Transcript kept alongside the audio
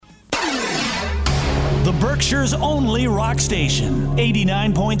the Berkshire's only rock station.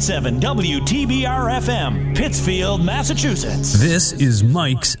 89.7 WTBR-FM, Pittsfield, Massachusetts. This is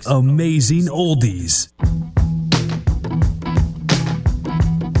Mike's Amazing Oldies.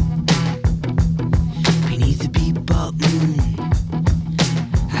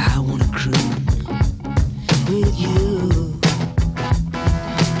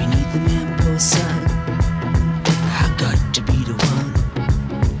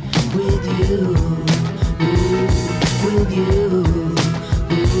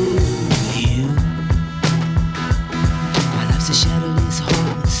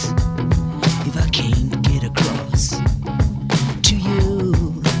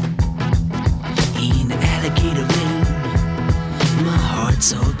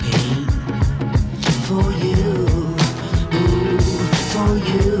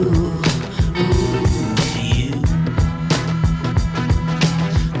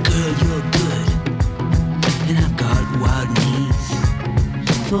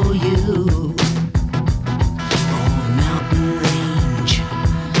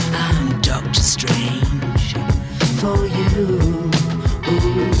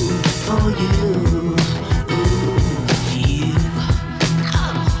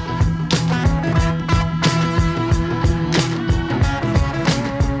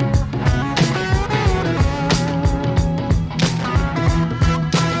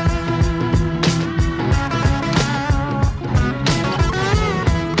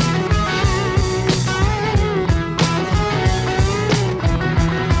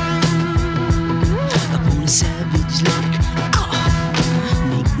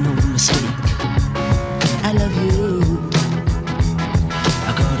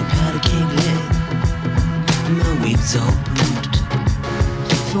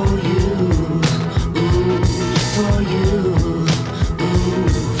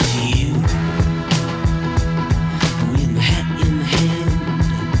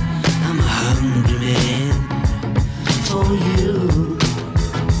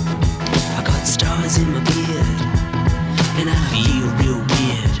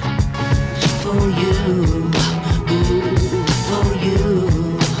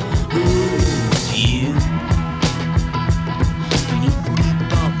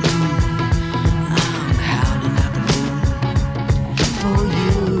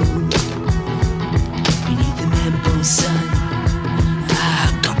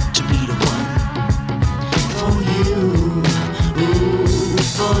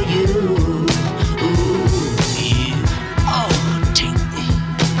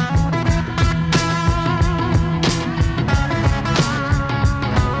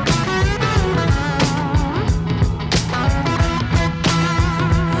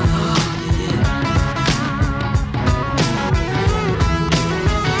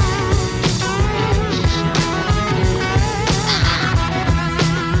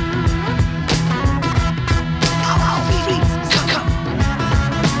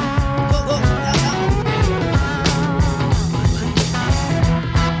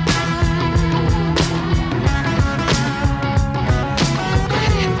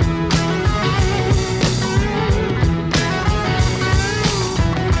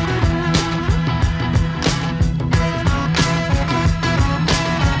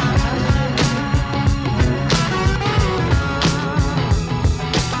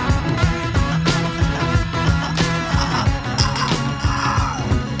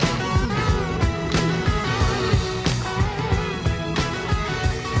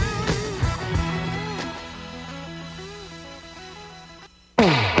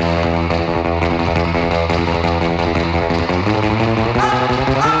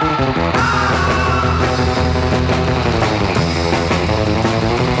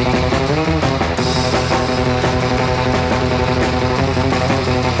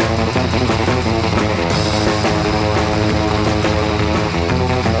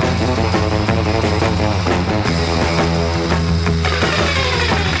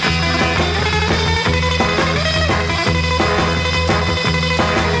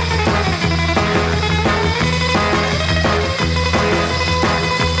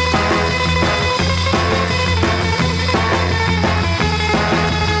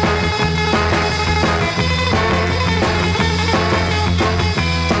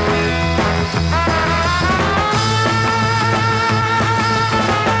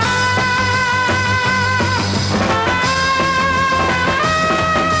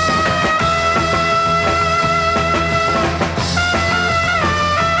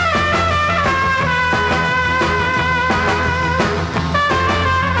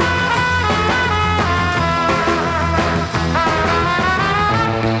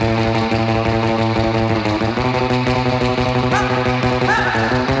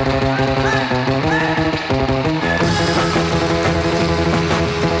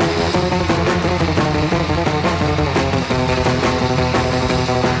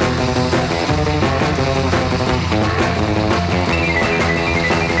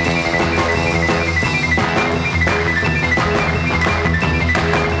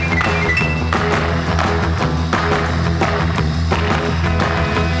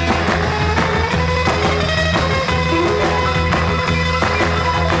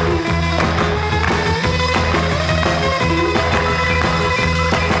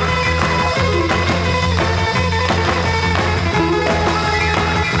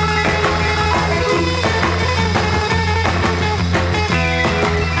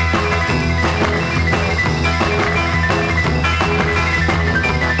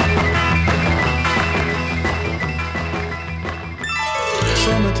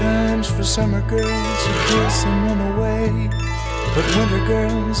 Summertime's for summer girls who kiss and run away, but winter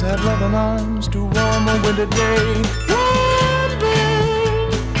girls have loving arms to warm a winter day. Warm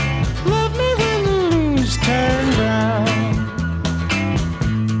babe, love me when the leaves turn brown,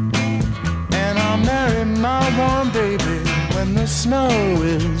 and I'll marry my warm baby when the snow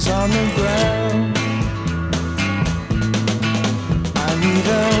is on the ground. I need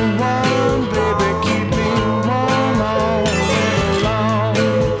a warm baby, keep me warm all winter long,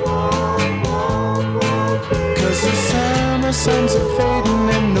 'cause the summer suns are fading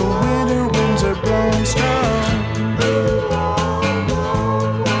and the winter winds are blowing strong.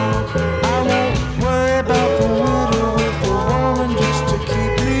 I won't worry about the winter with the woman just to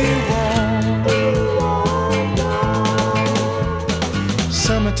keep me warm.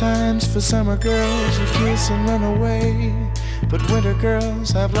 Summertime's for summer girls who kiss and run away, but winter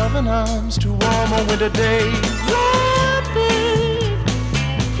girls have loving arms to warm a winter day. Love me,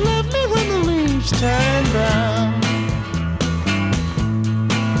 love me when the leaves turn brown,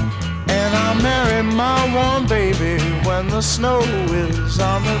 and I'll marry my warm baby when the snow is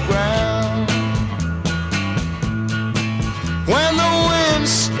on the ground. When the wind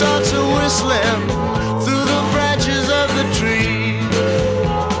starts a whistling through the branches of the trees,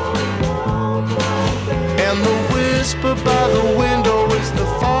 and the whisper by the window is the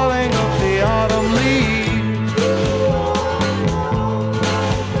falling of the autumn leaves,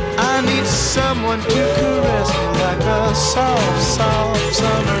 I need someone to caress me like a soft, soft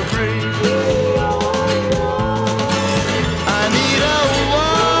summer breeze. I need a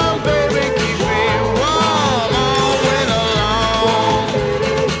warm baby, keep me warm all winter long,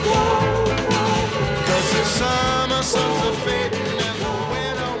 'cause the summer suns are fading and the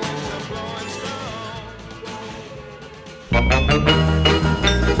winter winds are blowing strong.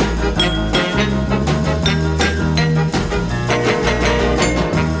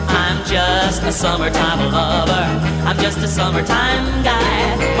 I'm just a summertime lover, I'm just a summertime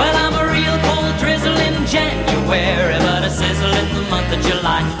guy. Well, I'm a real cold drizzle in January, but a sizzle in the month of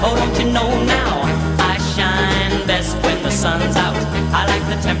July. Oh, don't you know now, I shine best when the sun's out. I like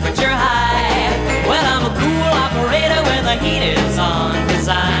the temperature high. Well, I'm a cool operator when the heat is on, 'cause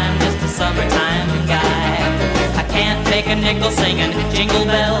I'm just a summertime guy. I can't make a nickel singing jingle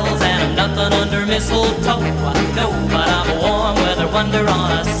bells, and I'm nothing under mistletoe. No, but I'm a warm weather wonder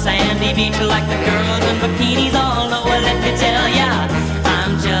on a sandy beach like the girls in bikinis all over. Let me tell ya,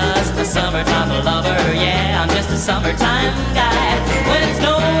 I'm just a summertime lover. Yeah, I'm just a summertime guy. When it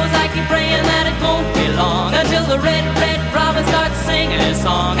snows, I keep praying that it won't be long until the red, red robin starts singing his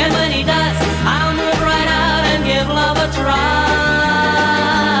song. And when he does, I'll move right out and give love a try.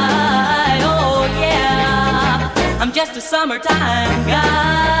 Oh yeah, I'm just a summertime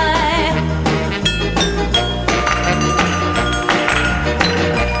guy.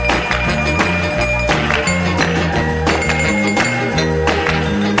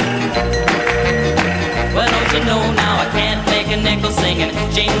 Well, don't you know now, I can't make a nickel singing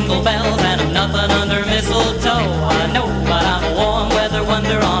jingle bells, and I'm nothing under mistletoe. I know, but I'm a warm weather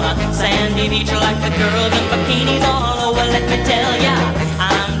wonder on a sandy beach like the girls in bikinis all over. Let me tell ya,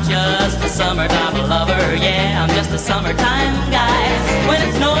 I'm just a summertime lover. Yeah, I'm just a summertime guy. When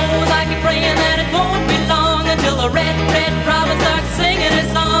it snows, I keep praying that it won't be long until the red, red robin starts singing his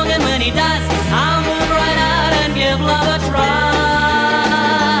song. And when he does, I'll move right out and give love a try.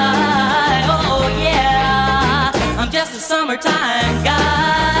 Oh yeah, I'm just a summertime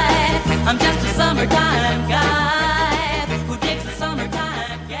guy. I'm just a summertime guy who digs the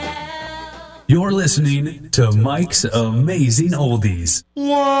summertime gal. You're listening to Mike's Amazing Oldies.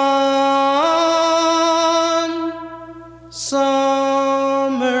 One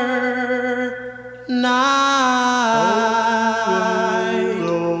summer night,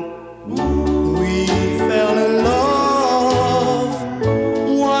 we fell in love.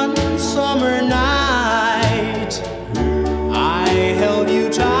 One summer night, I held you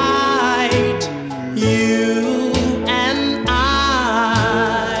tight, you and I,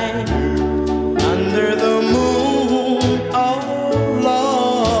 under the moon of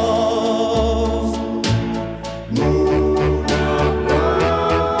love.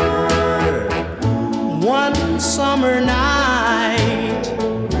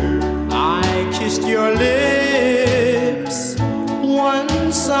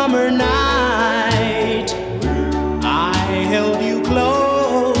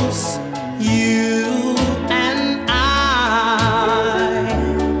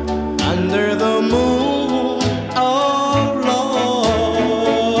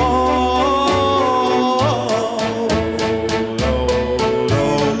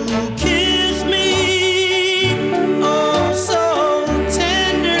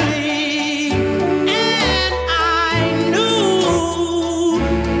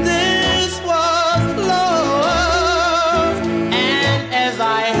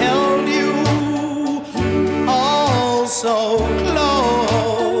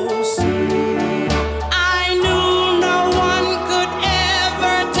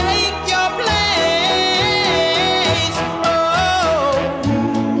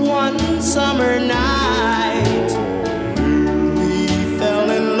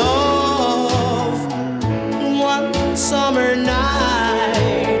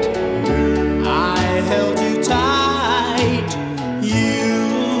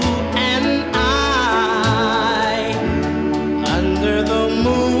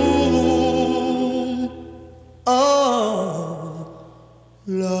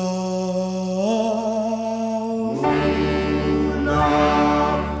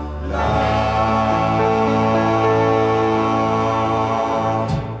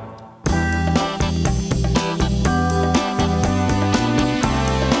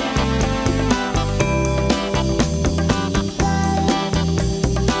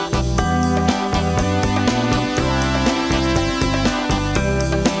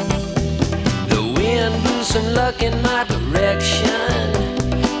 some luck in my direction.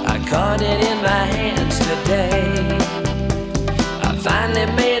 I caught it in my hands today. I finally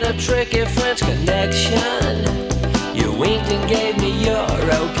made a tricky French connection. You winked and gave me your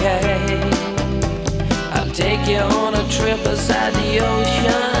okay. I'll take you on a trip beside the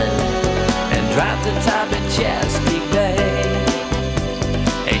ocean and drop the top at Chesapeake Bay.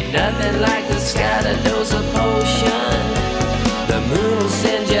 Ain't nothing like the sky to dose a potion. The moon will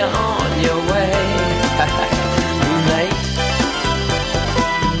send you on your way. Moonlight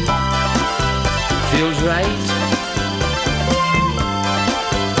feels right.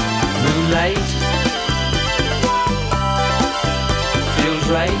 Moonlight feels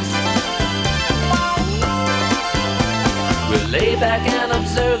right. We'll lay back and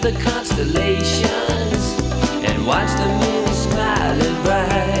observe the constellations and watch the moon smiling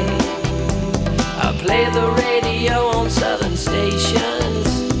bright. I'll play the radio on southern stations,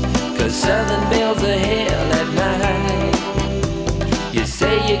 'cause southern bells are hell at night. You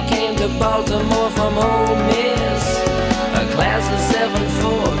say you came to Baltimore from Ole Miss, a class of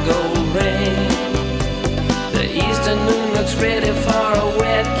 7-4 gold ring. The eastern moon looks ready for a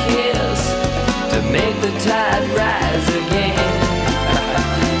wet kiss to make the tide rise again.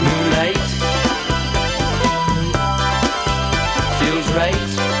 Moonlight feels right.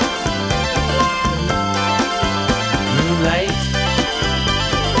 Moonlight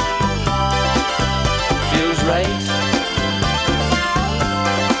feels right.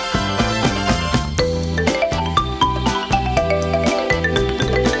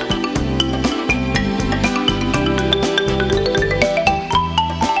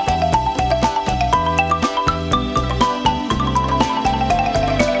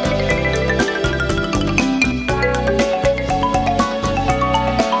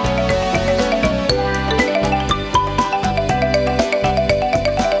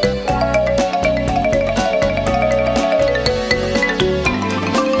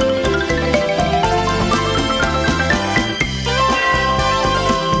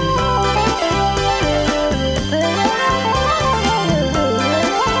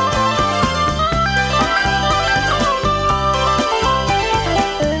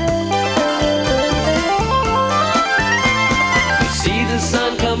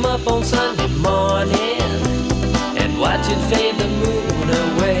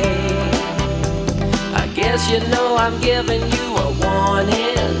 You know I'm giving you a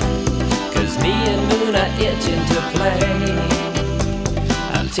warning, 'cause me and Moon are itching to play.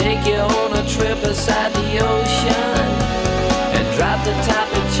 I'll take you on a trip beside the ocean and drop the top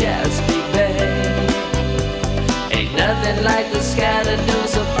of Chesapeake Bay. Ain't nothing like the sky to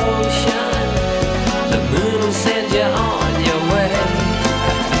dose a potion. The moon will send you on your way.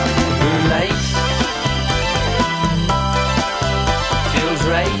 Moonlight feels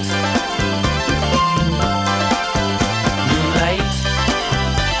right.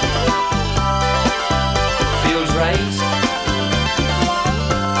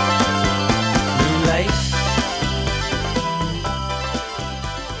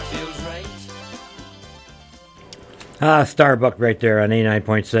 Starbuck right there on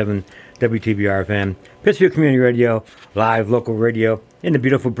 89.7 WTBR FM. Pittsfield Community Radio, live local radio in the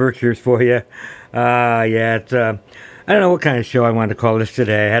beautiful Berkshires for you. I don't know what kind of show I wanted to call this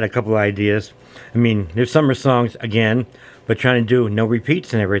today. I had a couple of ideas. I mean, there's summer songs again, but trying to do no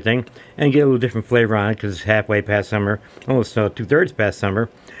repeats and everything and get a little different flavor on it because it's halfway past summer, almost 2/3 past summer.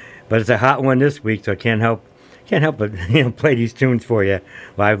 But it's a hot one this week, so I can't help but play these tunes for you.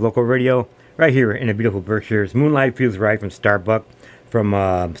 Live local radio. Right here in the beautiful Berkshires. Moonlight Feels Right from Starbuck from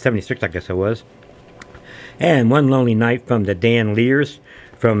 76, I guess it was. And One Lonely Night from the Dan Lears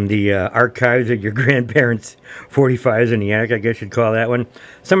from the archives of your grandparents' 45s in the attic, I guess you'd call that one.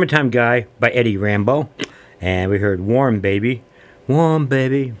 Summertime Guy by Eddie Rambo. And we heard Warm Baby from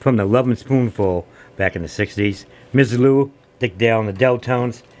the Lovin' Spoonful back in the 60s. Ms. Lou, Dick Dale and the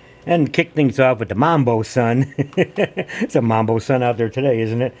Deltones. And kick things off with the Mambo Son. It's a Mambo Son out there today,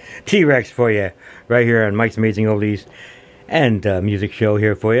 isn't it? T-Rex for you, right here on Mike's Amazing Oldies and Music Show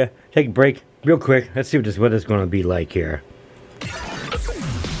here for you. Take a break real quick. Let's see what this weather's going to be like here.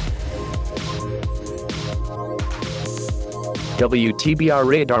 WTBR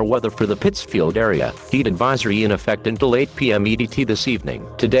radar weather for the Pittsfield area. Heat advisory in effect until 8 p.m. EDT this evening.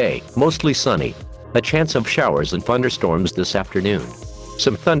 Today, mostly sunny. A chance of showers and thunderstorms this afternoon.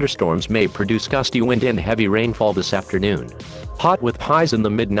 Some thunderstorms may produce gusty wind and heavy rainfall this afternoon. Hot with highs in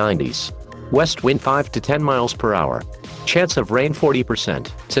the mid-90s. West wind 5 to 10 miles per hour. Chance of rain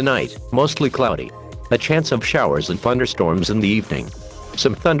 40%. Tonight, mostly cloudy. A chance of showers and thunderstorms in the evening.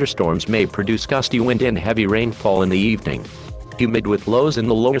 Some thunderstorms may produce gusty wind and heavy rainfall in the evening. Humid with lows in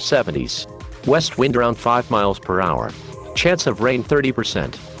the lower 70s. West wind around 5 miles per hour. Chance of rain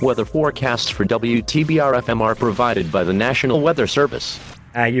 30%. Weather forecasts for WTBR FM are provided by the National Weather Service.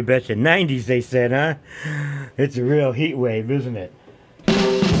 You betcha. 90s, they said, huh? It's a real heat wave, isn't it?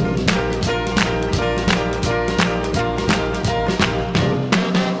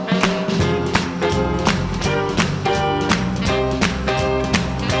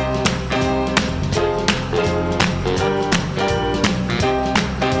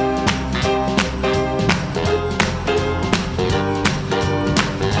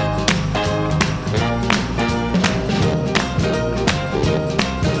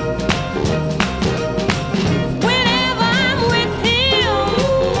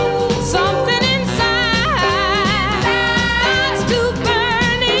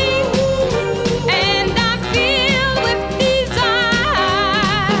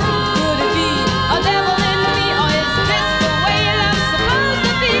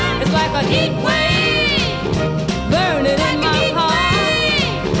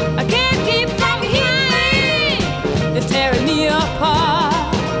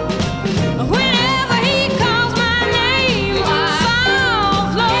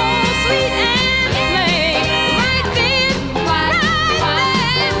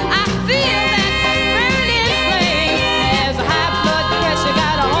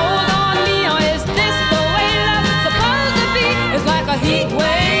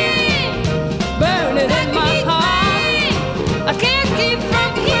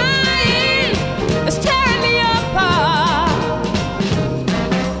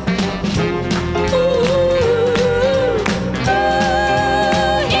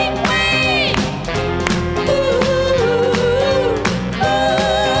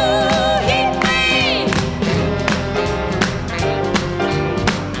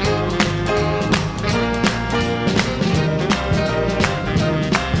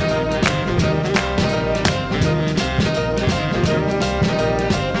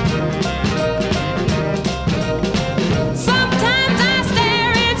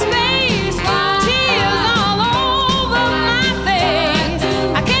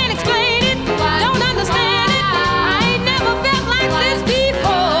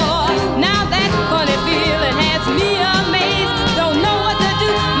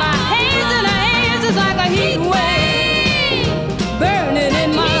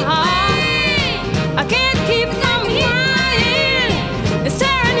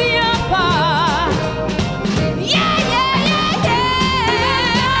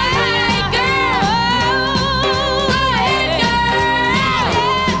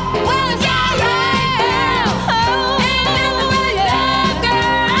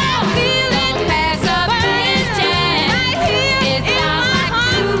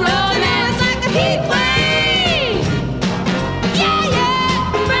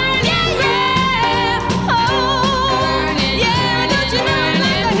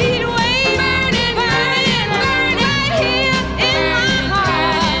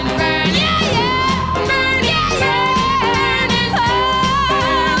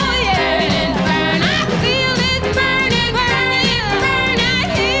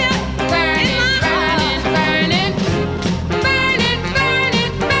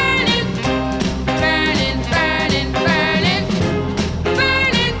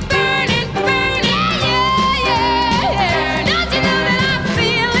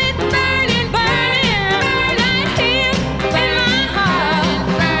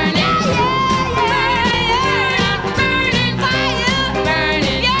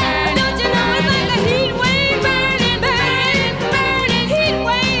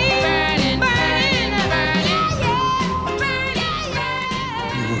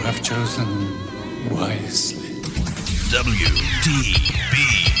 WTBR.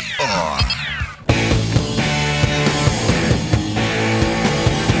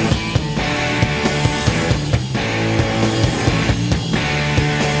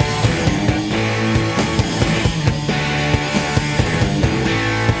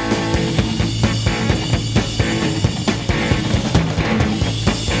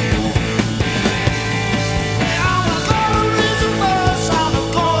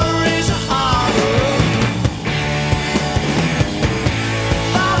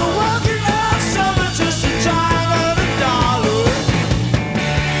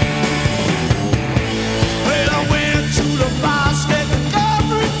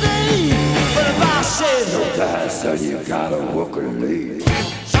 So you gotta walk or leave.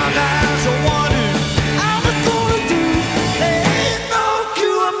 Sometimes I wonder how we're gonna do. There ain't no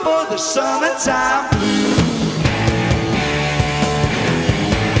cure for the summertime blues.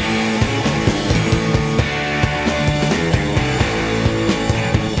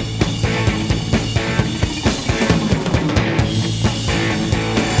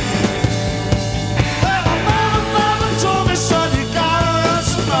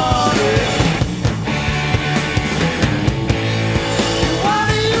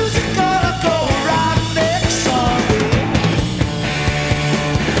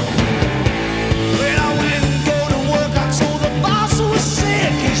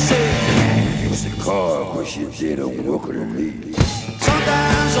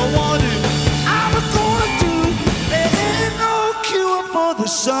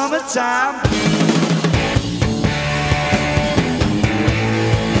 summertime.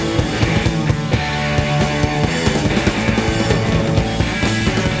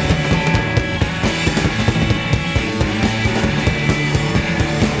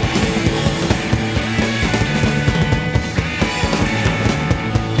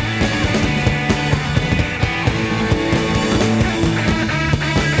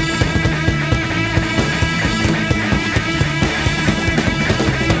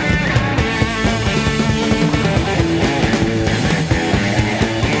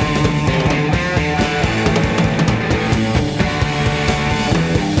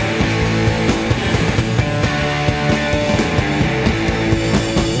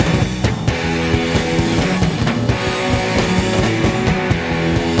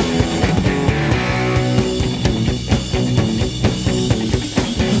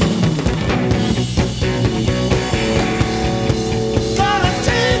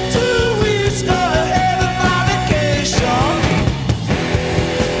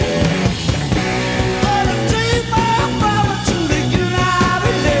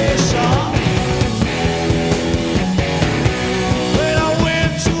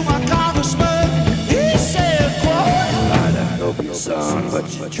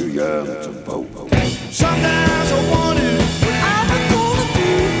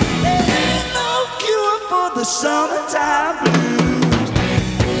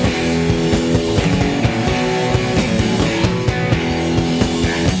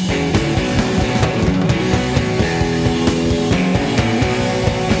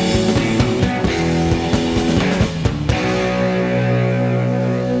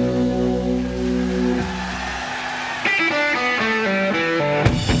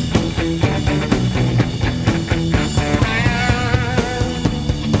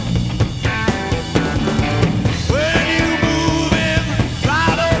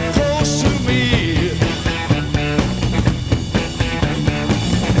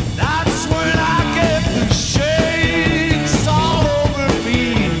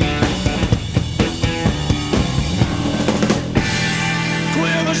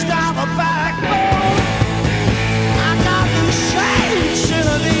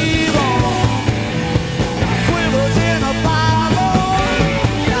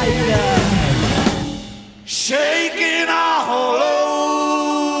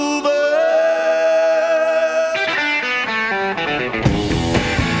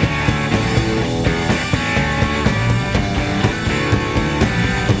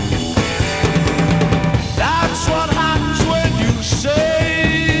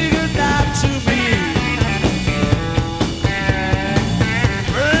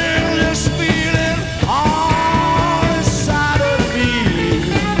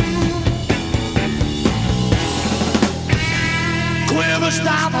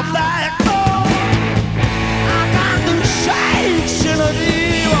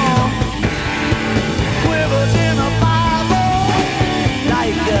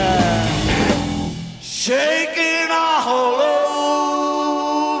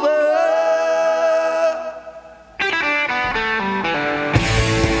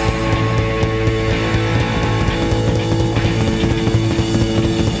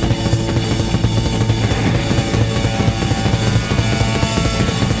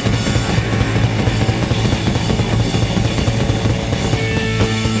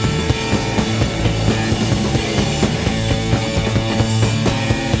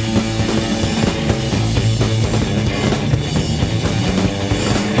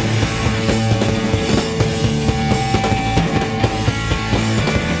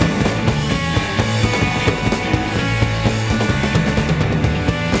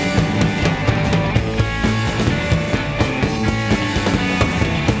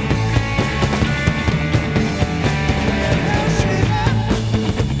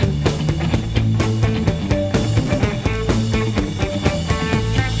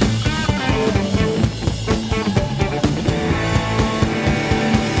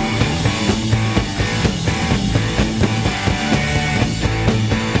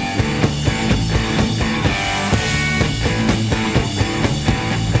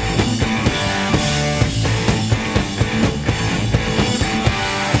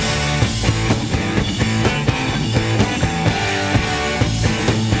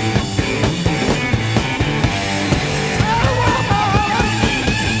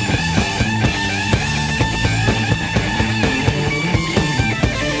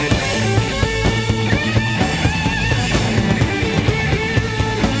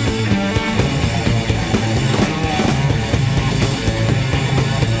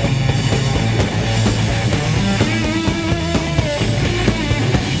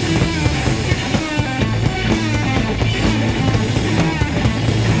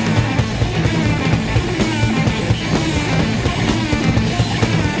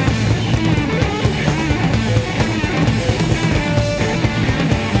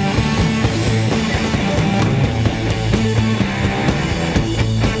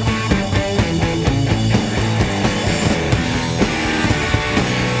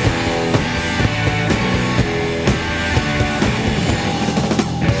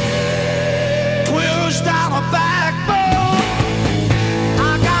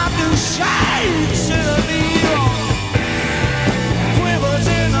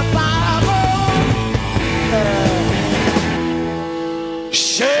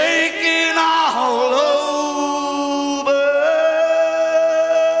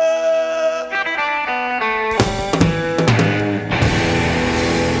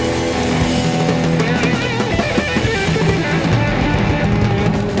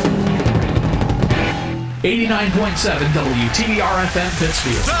 89.7 WTBR-FM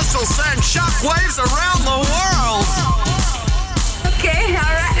Pittsfield. This will send shockwaves around the world. Okay,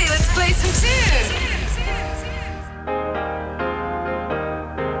 alrighty, let's play some tunes.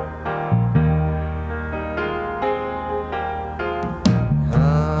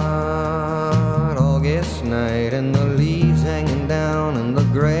 Hot August night and the leaves hanging down and the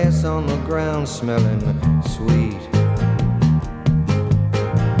grass on the ground smelling sweet.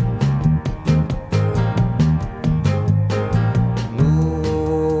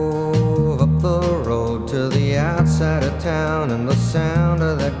 Outside of town and the sound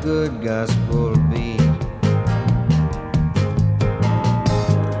of that good gospel beat.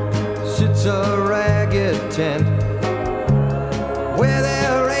 Sits a ragged tent where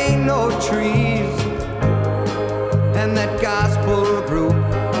there ain't no trees, and that gospel group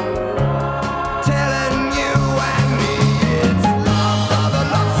telling you and me it's love, brother,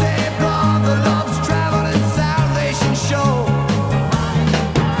 love, say brother, love's traveling salvation show.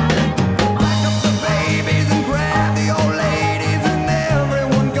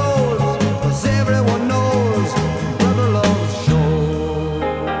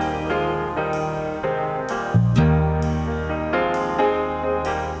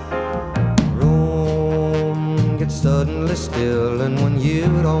 Still, and when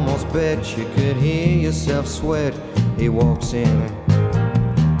you'd almost bet you could hear yourself sweat, he walks in.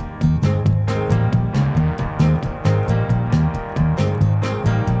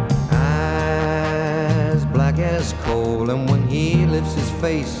 Eyes black as coal, and when he lifts his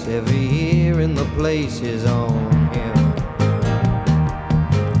face, every ear in the place is on him.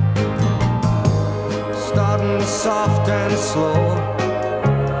 Starting soft and slow,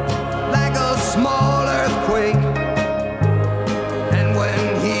 like a small earthquake.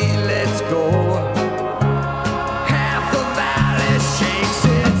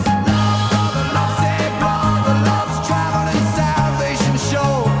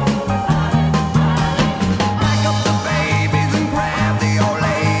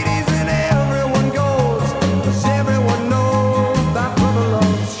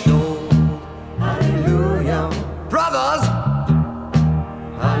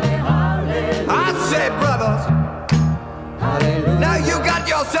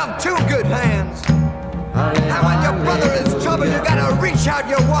 Two good hands. And when your brother is in trouble, you gotta reach out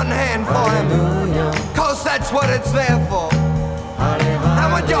your one hand for him, 'cause that's what it's there for.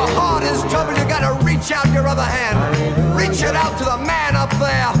 And when your heart is in trouble, you gotta reach out your other hand. Reach it out to the man up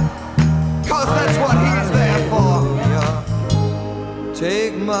there, 'cause that's what he's there for.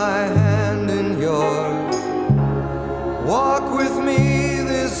 Take my hand in yours, walk with me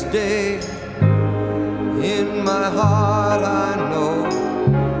this day. In my heart I know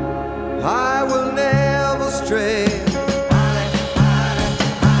I will never stray.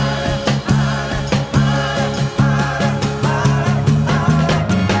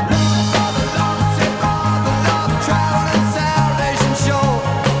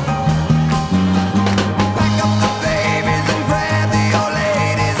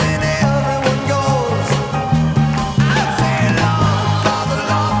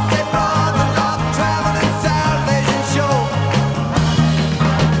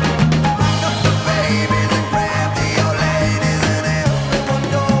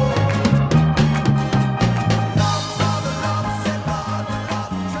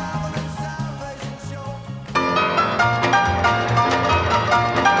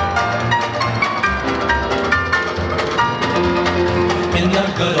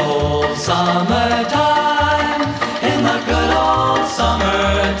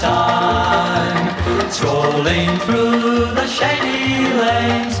 Strolling through the shady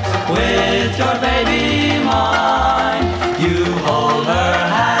lanes with your baby mine. You hold her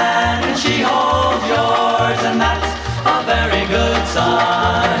hand and she holds yours, and that's a very good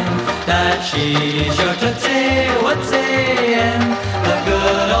sign that she's your tootsie wootsie in the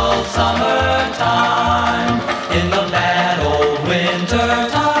good old summertime. In the bad old winter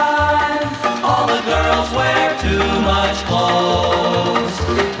time, all the girls wear too much clothes.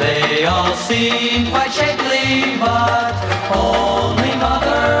 They all seem quite shapely, but only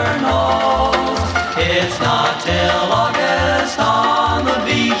Mother knows. It's not till August on the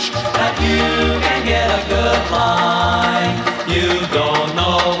beach that you can get a good line. You don't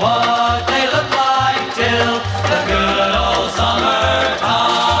know what they look like till the good old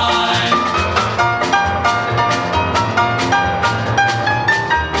summertime.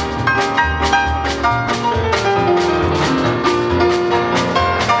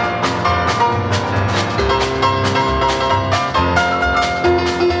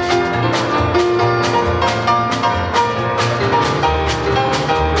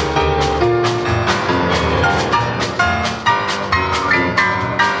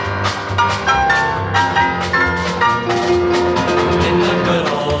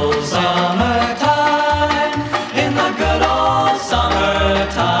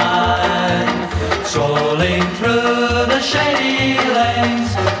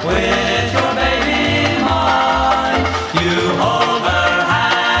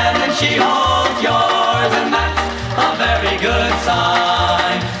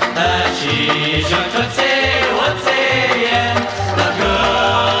 sure tootsie wootsie in the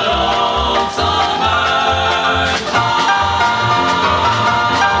good old summertime.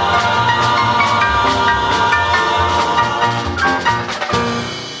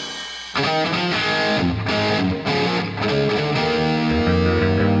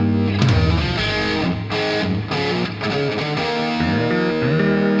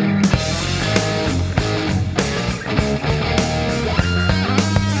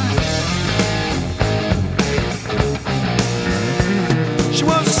 She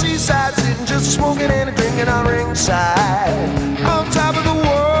was a seaside sitting just a smoking and a drinking on ringside, on top of the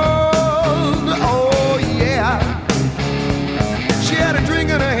world, oh yeah. She had a drink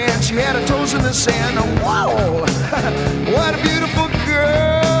in her hand, she had her toes in the sand, oh wow, what a beautiful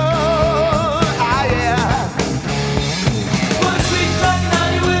girl, ah yeah. What a sweet talking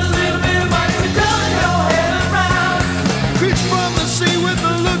honey with a little bit of money to turn your head around. Creature from the sea with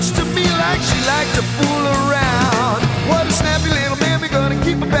the looks to me like she liked to fool around. What a snappy little mammy, gonna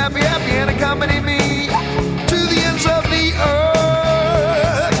keep her happy, happy and accompany me to the ends of the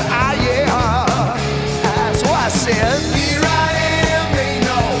earth. Ah yeah. So I said, here I am, ain't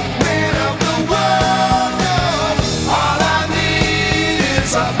no man of the world, no. All I need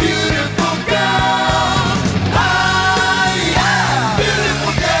is a beautiful girl. Ah yeah,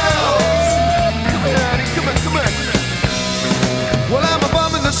 beautiful girls. Come here, honey, come on, come on. Well, I'm a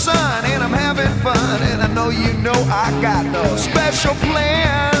bum in the sun and I'm having fun, and I know you know I got no special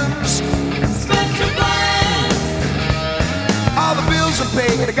plans. Special plans. All the bills are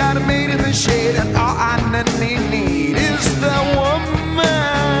paid, I got it made in the shade, and all I need is the woman.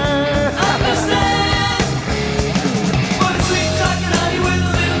 Understand? What a sweet talking honey with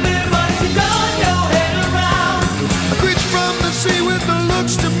a little bit of money to turn your head around. A creature from the sea with the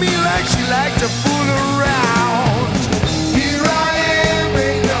looks to me like she liked to fool around. Here I am,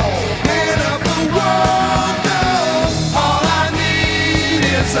 ain't no man of the world, no. All I need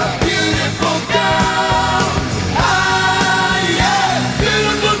is a beautiful girl. Ah, yeah,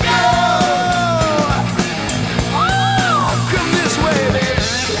 beautiful girl. Oh, come this way, baby.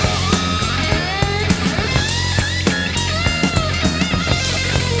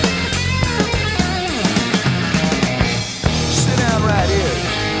 Sit down right here.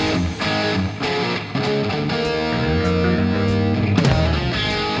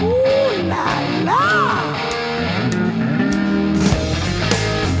 Ooh la la.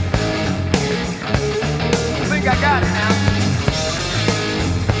 I think I got it now.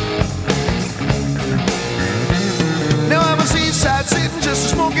 Now I'm a seaside sitting just a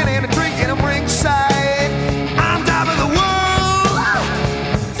smoking and a drinking. I'm ringside. I'm top of the world.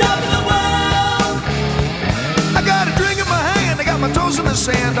 Top of the world. I got a drink in my hand. I got my toes in the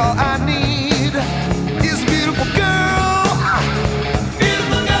sand. All I need is a beautiful girl.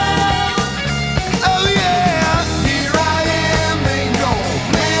 Beautiful girl. Oh yeah. Here I am, ain't no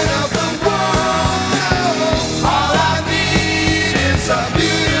man of the world, no. All I need is a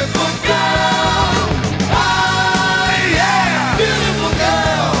beautiful girl. Ah yeah, beautiful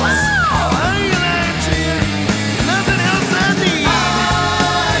girls. Oh, I ain't lying to you. Nothing else I need.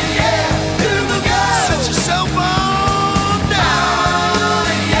 Ah yeah, beautiful girls. Set yourself on down. Ah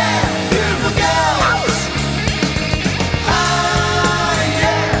yeah, beautiful girls. Ah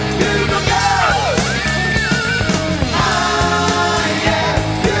yeah, beautiful girls. Ah yeah,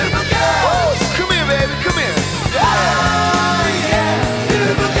 beautiful girls. Come here, baby, come here. Ah yeah,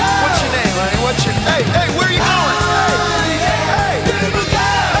 beautiful girls. What's your name, honey? What's your hey, where are you going? Hey, beautiful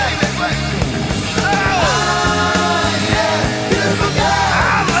girls. Hey, that's right. Ah yeah, beautiful girls.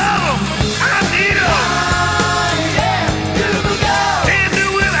 I love 'em. I need 'em. Ah yeah, beautiful girls. Can't do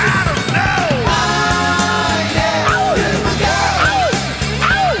without 'em, no. Ah yeah, beautiful girls.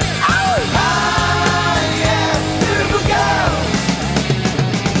 Ah yeah, beautiful girls.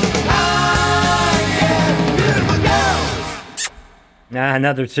 Ah yeah, beautiful girls.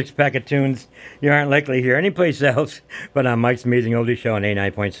 Another six-pack of tunes you aren't likely to hear anyplace else but on Mike's Amazing Oldies Show on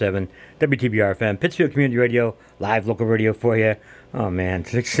 89.7 WTBR FM, Pittsfield Community Radio, live local radio for you. Oh, man,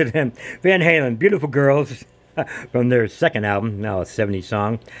 six of them. Van Halen, Beautiful Girls, from their second album, now a 70s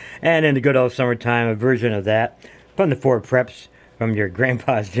song. And in the good old summertime, a version of that from the Four Preps, from your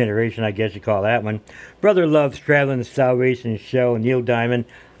grandpa's generation, I guess you call that one. Brother Love's Traveling the Salvation Show, Neil Diamond,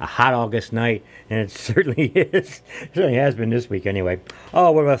 a hot August night, and it certainly is. It certainly has been this week anyway.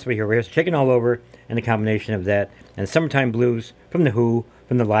 Oh, what else we hear? We're Chicken All Over, and the combination of that, and Summertime Blues from The Who,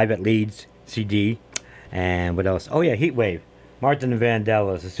 from the Live at Leeds CD. And what else? Oh yeah, Heat Wave. Martin and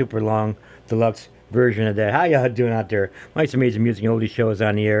Vandellas, a super long deluxe version of that. How y'all doing out there? Mike's Amazing Music and Oldies Show is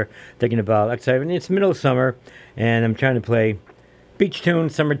on the air. Thinking about, like I said, it's the middle of summer, and I'm trying to play beach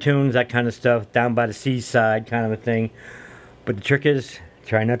tunes, summer tunes, that kind of stuff, down by the seaside kind of a thing. But the trick is,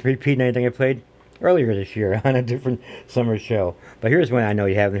 try not to repeat anything I played earlier this year on a different summer show. But here's one I know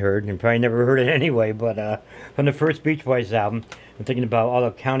you haven't heard, and probably never heard it anyway, but from the first Beach Boys album, I'm thinking about all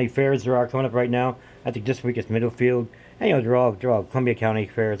the county fairs there are coming up right now. I think this week it's Middlefield, and you know, they're all Columbia County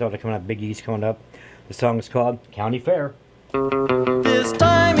fairs, all they're coming up, Big East coming up. The song is called County Fair. This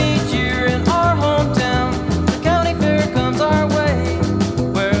time each year in our hometown, the county fair comes our way,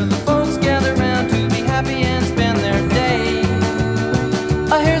 where the folks gather round to be happy and spend their day.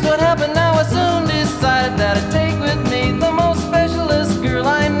 Here's what happened now, I soon decided that I'd take with me the most specialist girl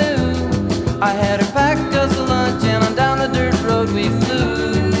I knew. I had her packed us a lunch and on down the dirt road we flew.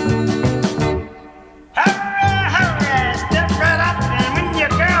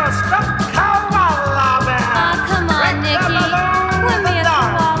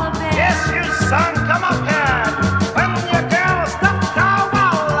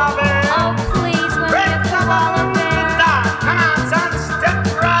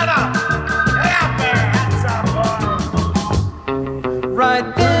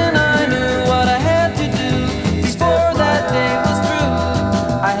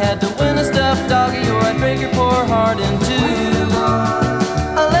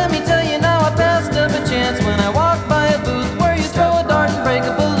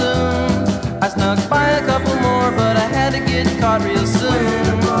 Caught real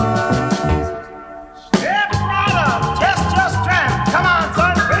soon. Hey, brother, test your strength. Come on,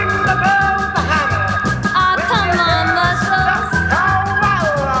 son, ring the bell, the hammer. Oh, come on, Muscles. Come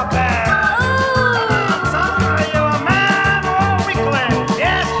on, son, are you a man or a weakling?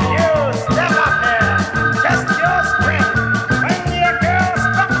 Yes, you, step up here. Test your strength. When your girl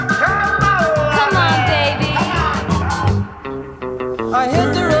stuff, come on, baby. I hit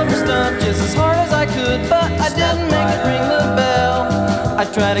the rubber stump just as hard as I could, but I didn't make it ring the bell. I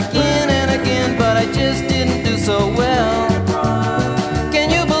tried again and again, but I just didn't do so well. Can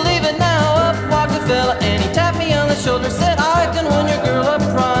you believe it now? Up walked a fella and he tapped me on the shoulder, said I can win your girl a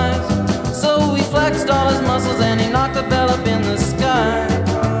prize. So he flexed all his muscles and he knocked the bell up in the sky.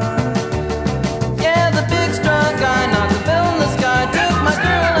 Yeah, the big strong guy knocked the bell in the sky, took my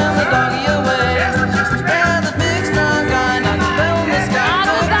girl and the doggy away. Yeah, the big strong guy knocked the bell in the sky.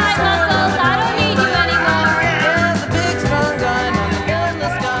 Goodbye, Muscles, I don't need you anymore. Yeah, the big strong guy knocked the bell in the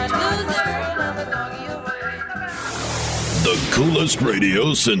sky, loser, and the doggy away. The coolest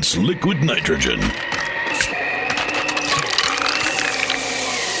radio since liquid nitrogen.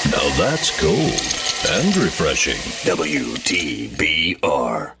 Now that's cool and refreshing.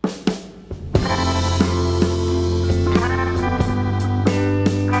 WTBR.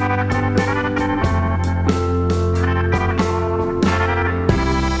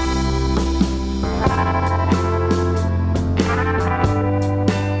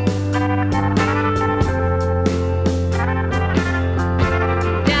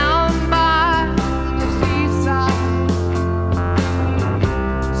 Down by the seaside,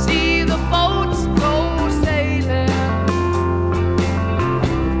 see the boats go sailing.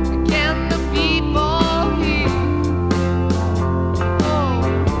 Can the people hear? Oh,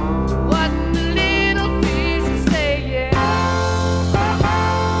 what the little fish are saying?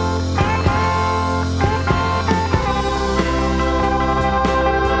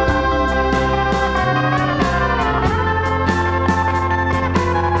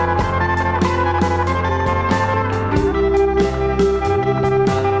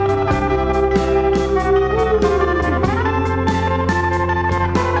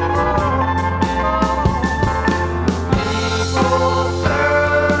 People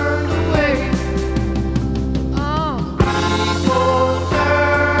turn away. People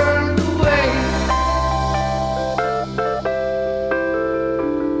turn away.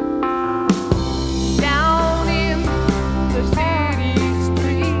 Down in the city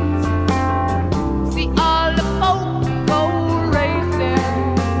streets, see all the folk go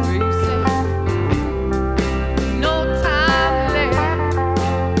racing, racing. No time left.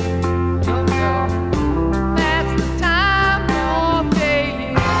 No, no. That's the time for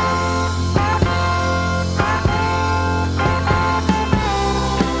paying.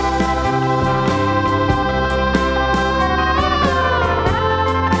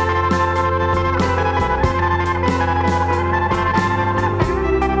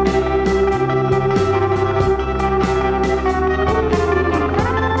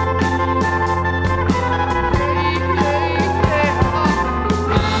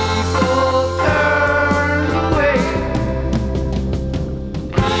 People turn away.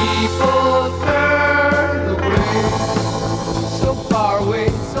 People turn away. So far away,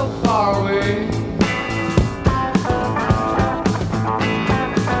 so far away.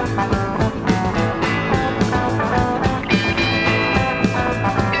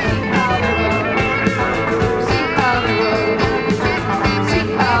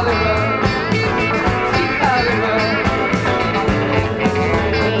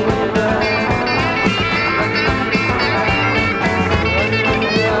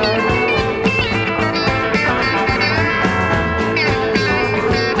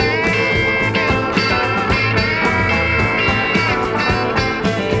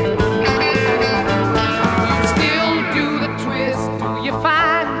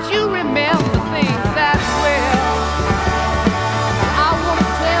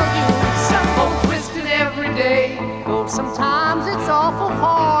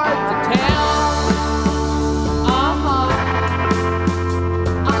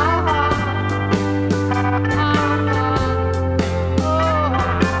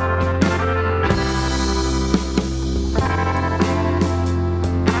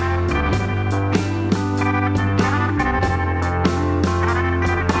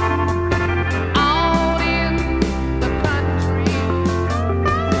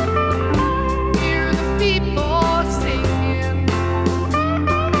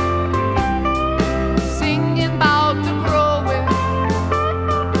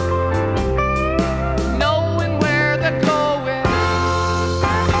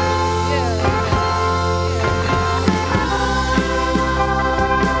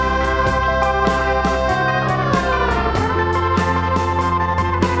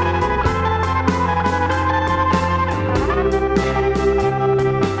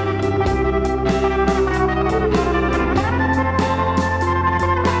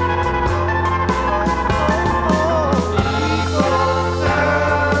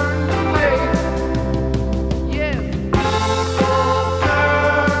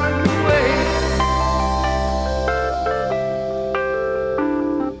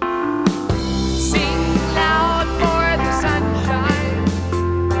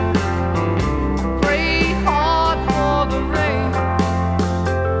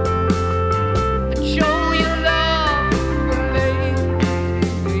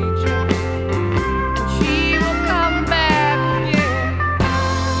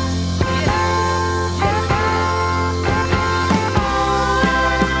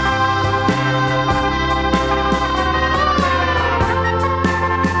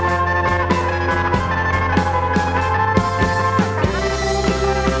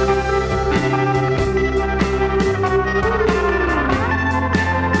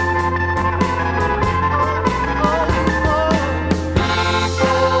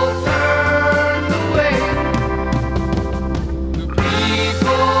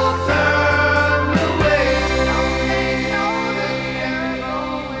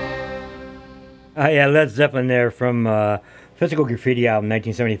 Yeah, Led Zeppelin there from Physical Graffiti album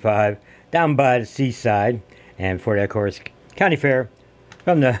 1975, Down by the Seaside. And before that, of course, County Fair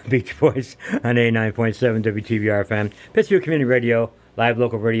from the Beach Boys on 89.7 WTBR FM. Pittsfield Community Radio, live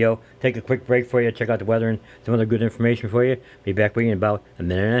local radio. Take a quick break for you, check out the weather and some other good information for you. Be back with you in about a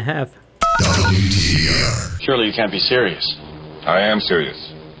minute and a half. WTBR. Surely you can't be serious. I am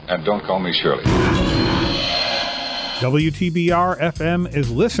serious. And don't call me Shirley. WTBR FM is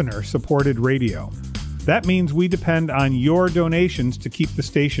listener-supported radio. That means we depend on your donations to keep the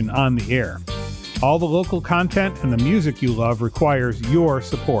station on the air. All the local content and the music you love requires your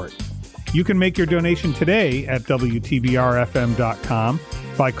support. You can make your donation today at WTBRFM.com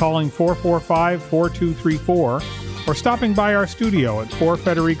by calling 445-4234 or stopping by our studio at 4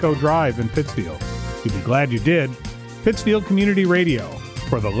 Federico Drive in Pittsfield. You'll be glad you did. Pittsfield Community Radio,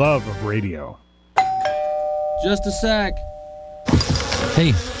 for the love of radio. Just a sec.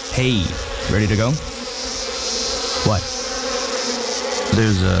 Hey. Ready to go? What?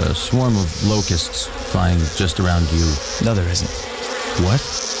 There's a swarm of locusts flying just around you. No, there isn't. What?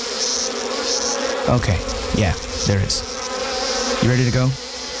 Okay, yeah, there is. You ready to go?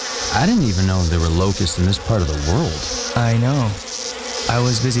 I didn't even know there were locusts in this part of the world. I know. I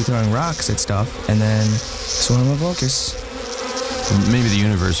was busy throwing rocks at stuff, and then swarm of locusts. Maybe the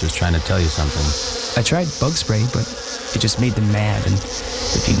universe is trying to tell you something. I tried bug spray, but it just made them mad, and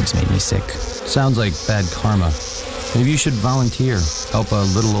the fumes made me sick. Sounds like bad karma. Maybe you should volunteer. Help a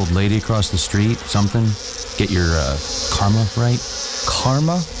little old lady across the street, something. Get your karma right.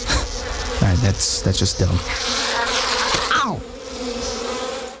 Karma? Alright, that's just dumb. Ow!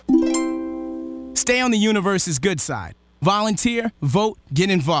 Stay on the universe's good side. Volunteer, vote, get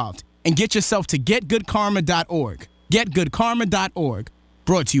involved, and get yourself to getgoodkarma.org. Getgoodkarma.org.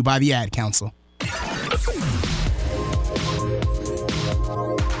 Brought to you by the Ad Council.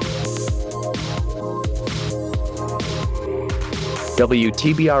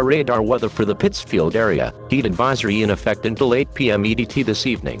 WTBR radar weather for the Pittsfield area. Heat advisory in effect until 8 p.m. EDT this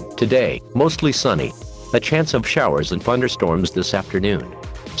evening. Today, mostly sunny. A chance of showers and thunderstorms this afternoon.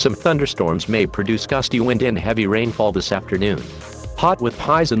 Some thunderstorms may produce gusty wind and heavy rainfall this afternoon. Hot with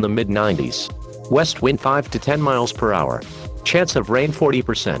highs in the mid-90s. West wind 5 to 10 miles per hour. Chance of rain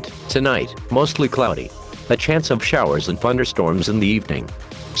 40%. Tonight, mostly cloudy. A chance of showers and thunderstorms in the evening.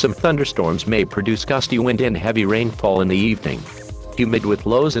 Some thunderstorms may produce gusty wind and heavy rainfall in the evening. Humid with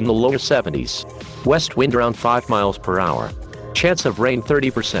lows in the lower 70s. West wind around 5 miles per hour. Chance of rain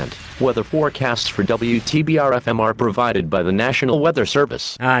 30%. Weather forecasts for WTBR FM are provided by the National Weather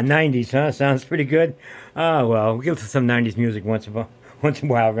Service. 90s, huh? Sounds pretty good. Well, we'll give us some 90s music once in a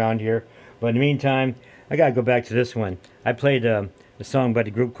while around here. But in the meantime, I gotta go back to this one. I played the song by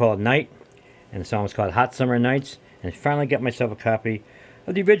the group called Night, and the song was called Hot Summer Nights, and I finally got myself a copy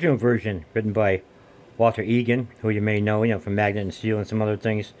of the original version written by Walter Egan, who you may know, from Magnet and Steel and some other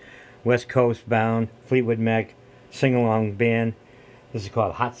things. West Coast Bound, Fleetwood Mac, sing-along band. This is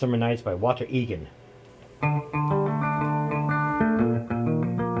called Hot Summer Nights by Walter Egan.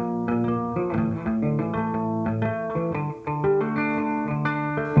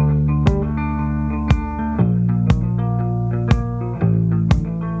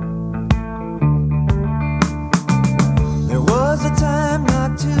 There was a time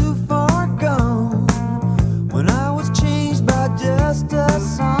not too far gone when I was changed by just a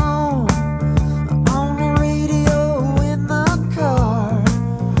song on the radio in the car,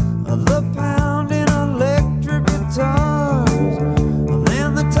 the pounding electric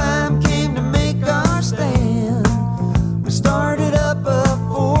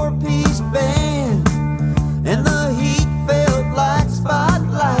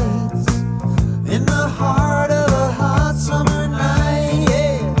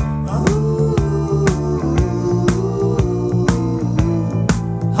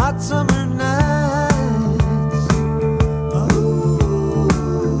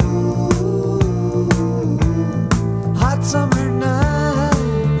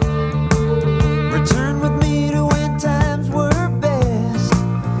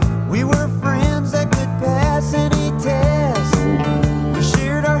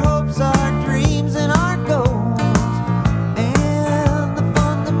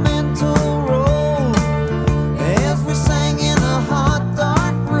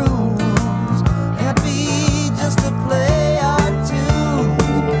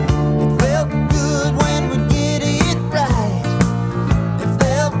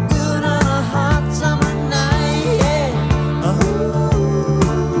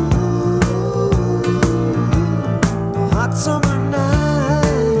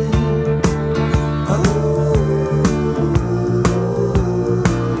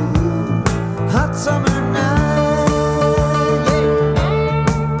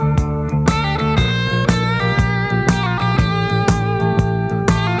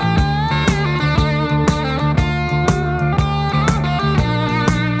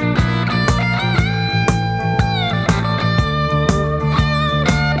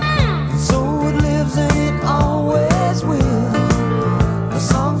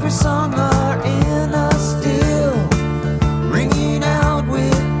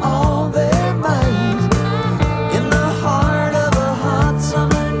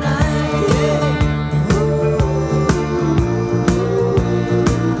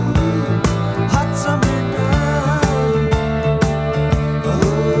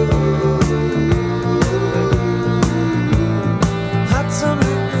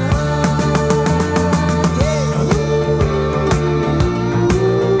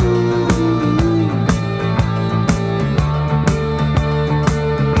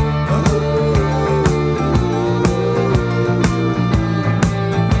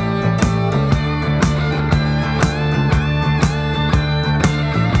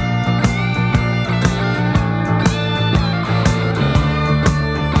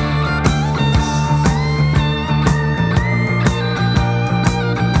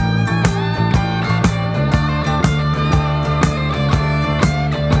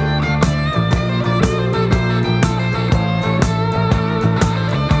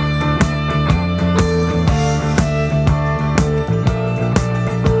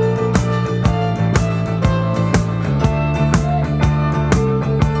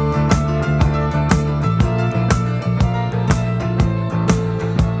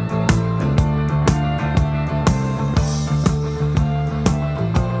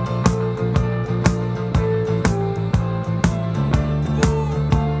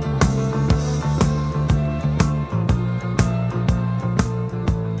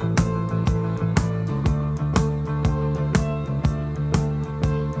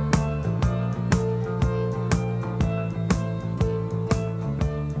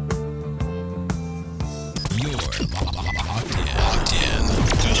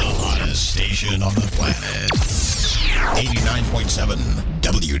station on the planet. 89.7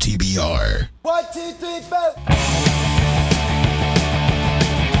 WTBR. 1, 2, 3, 4.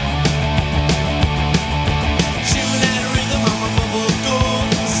 Shooting at a rhythm on my bubble gum.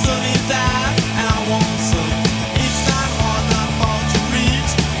 The sun is out and I want some. It's not hard, not far to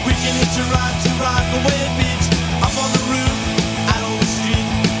reach. We can hit a ride to rock away, bitch. Up on the roof, out on the street.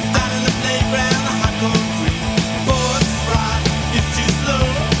 Down in the playground, the hot concrete. Boys ride, it's too slow.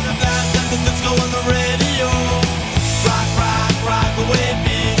 The blast and the disco on the radio. Rock, rock, rock away,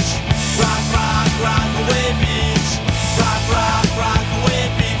 bitch. Rock, rock, rock away, bitch. Rock, rock, rock away,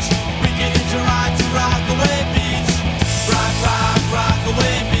 bitch. We can hit a ride to rock away, bitch. Rock, rock, rock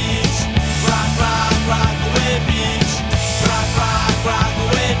away, bitch. Rock, rock, rock away, bitch. Rock, rock, rock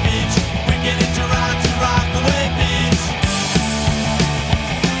away, bitch. We can hit a ride to rock away, bitch.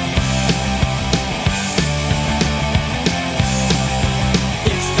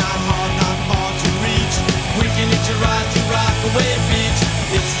 It's not hard, not far to reach. We can hit a ride to rock away, bitch.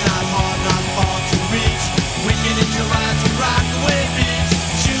 It's not hard, not far to reach. We can hit a ride to rock away, bitch.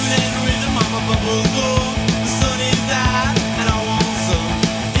 Shooting rhythm on my bubble gum. The sun is out and I want some.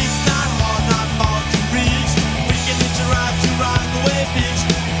 It's not hard, not far to reach. We can hit a ride to rock away, bitch.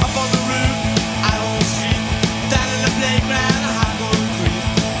 Up on the roof, out on the street. Down in the playground, a high concrete.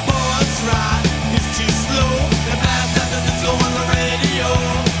 Boys ride, it's too slow. The blast after the disco on the radio.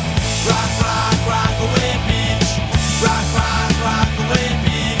 Rock, rock, rock away, bitch. Rock, rock, rock away,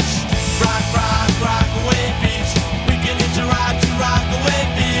 bitch. Rock, rock, rock away, bitch. We can hit a ride to rock away,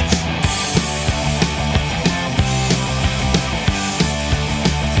 bitch.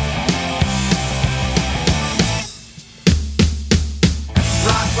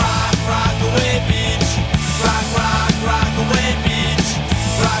 Rock, rock, rock away, bitch. Rock, rock, rock away, bitch.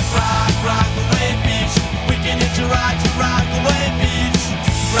 Rock, rock, rock away, bitch. We can hit a ride to rock away, bitch.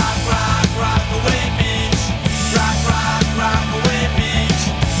 Rock, rock, rock away, bitch. Rock, rock, rock away, bitch.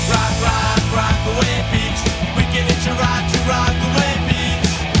 Rock, rock, rock away, bitch. We can hit a ride to rock away, bitch.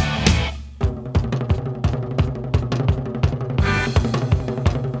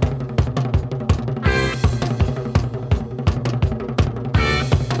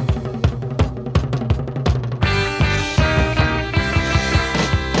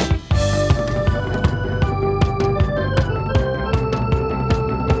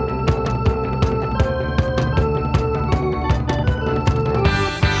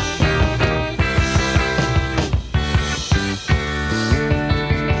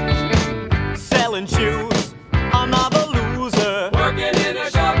 Selling shoes, another loser. Working in a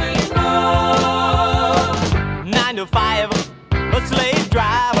shopping mall. 9 to 5, a slave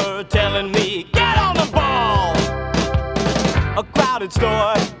driver telling me, get on the ball. A crowded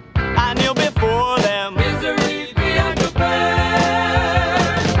store, I kneel before them. Misery beyond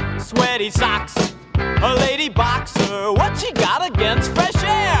compare. Sweaty socks, a lady boxer. What she got against fresh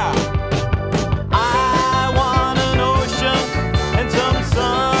air? I want an ocean and some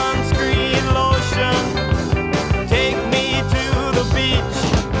sunscreen lotion. Take me to the beach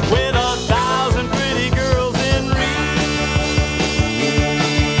with 1,000 pretty girls in reach.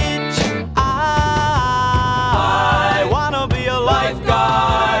 I wanna be a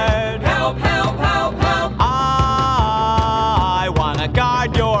lifeguard. Help, help, help, help. I wanna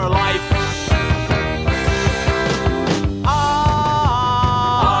guard your life.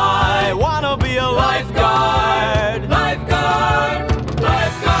 I wanna be a lifeguard. Lifeguard,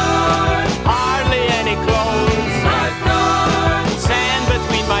 lifeguard. Hardly any clothes. Lifeguard. Sand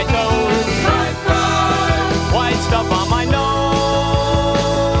between my toes. Lifeguard. White stuff on my nose.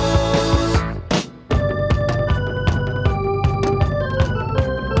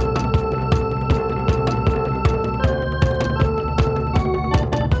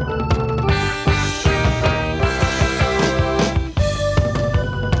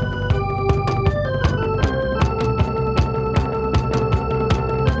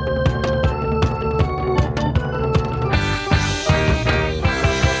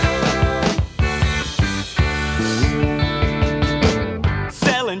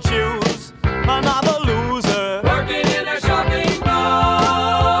 Selling shoes, another loser. Working in a shopping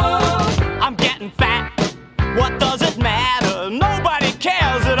mall. I'm getting fat, what does it matter? Nobody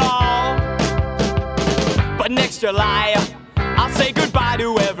cares at all. But next July, I'll say goodbye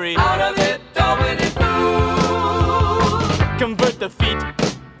to every out of it, dominant fool. Convert the feet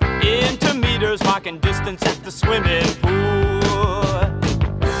into meters, marking distance at the swimming pool.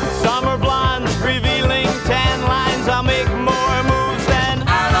 Summer blondes revealing tan lines. I'll make more moves than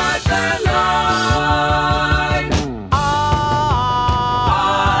Allied Fan Line.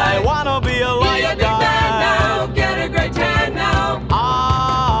 I wanna be a lifeguard. Get a big man now, get a great tan now.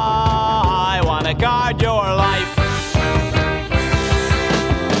 I guard your life.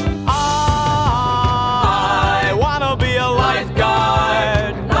 I wanna be a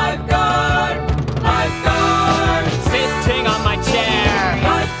lifeguard. Lifeguard, lifeguard. Sitting on my chair.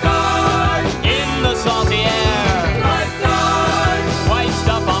 Lifeguard. In the salty air. Lifeguard. White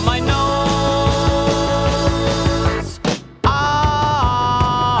stuff on my nose. I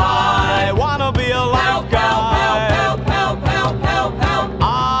wanna be a lifeguard. Help, help, help, help, help, help, help.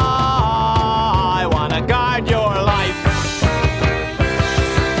 I wanna guard your life.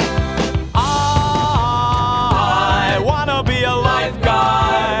 I wanna be a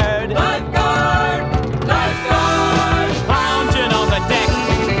lifeguard. Lifeguard, lifeguard. Lounging on the deck.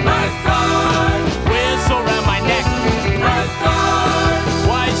 Lifeguard. Whistle around my neck. Lifeguard.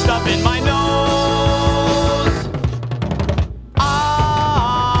 White stuff in my nose.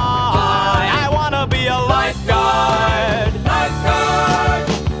 I wanna be a lifeguard. Lifeguard,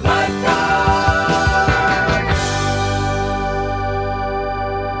 lifeguard.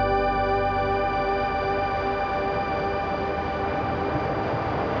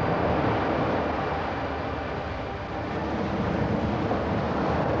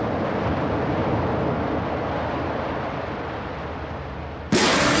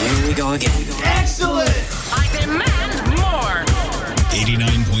 Here we go again. Excellent! I demand more.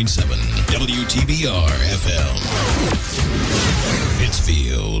 89.7 WTBR FM.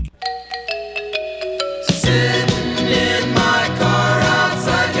 Pittsfield. Sitting in my car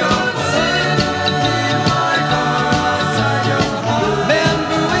outside your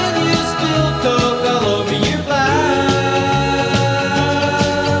Remember when you spilled Coke all over your blouse?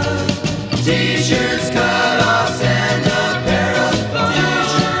 T-shirts, cut-offs, and a pair of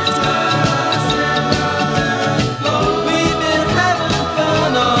phones. We've been having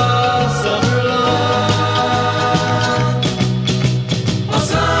fun all summer long. All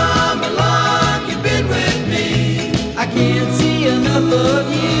summer long you've been with me.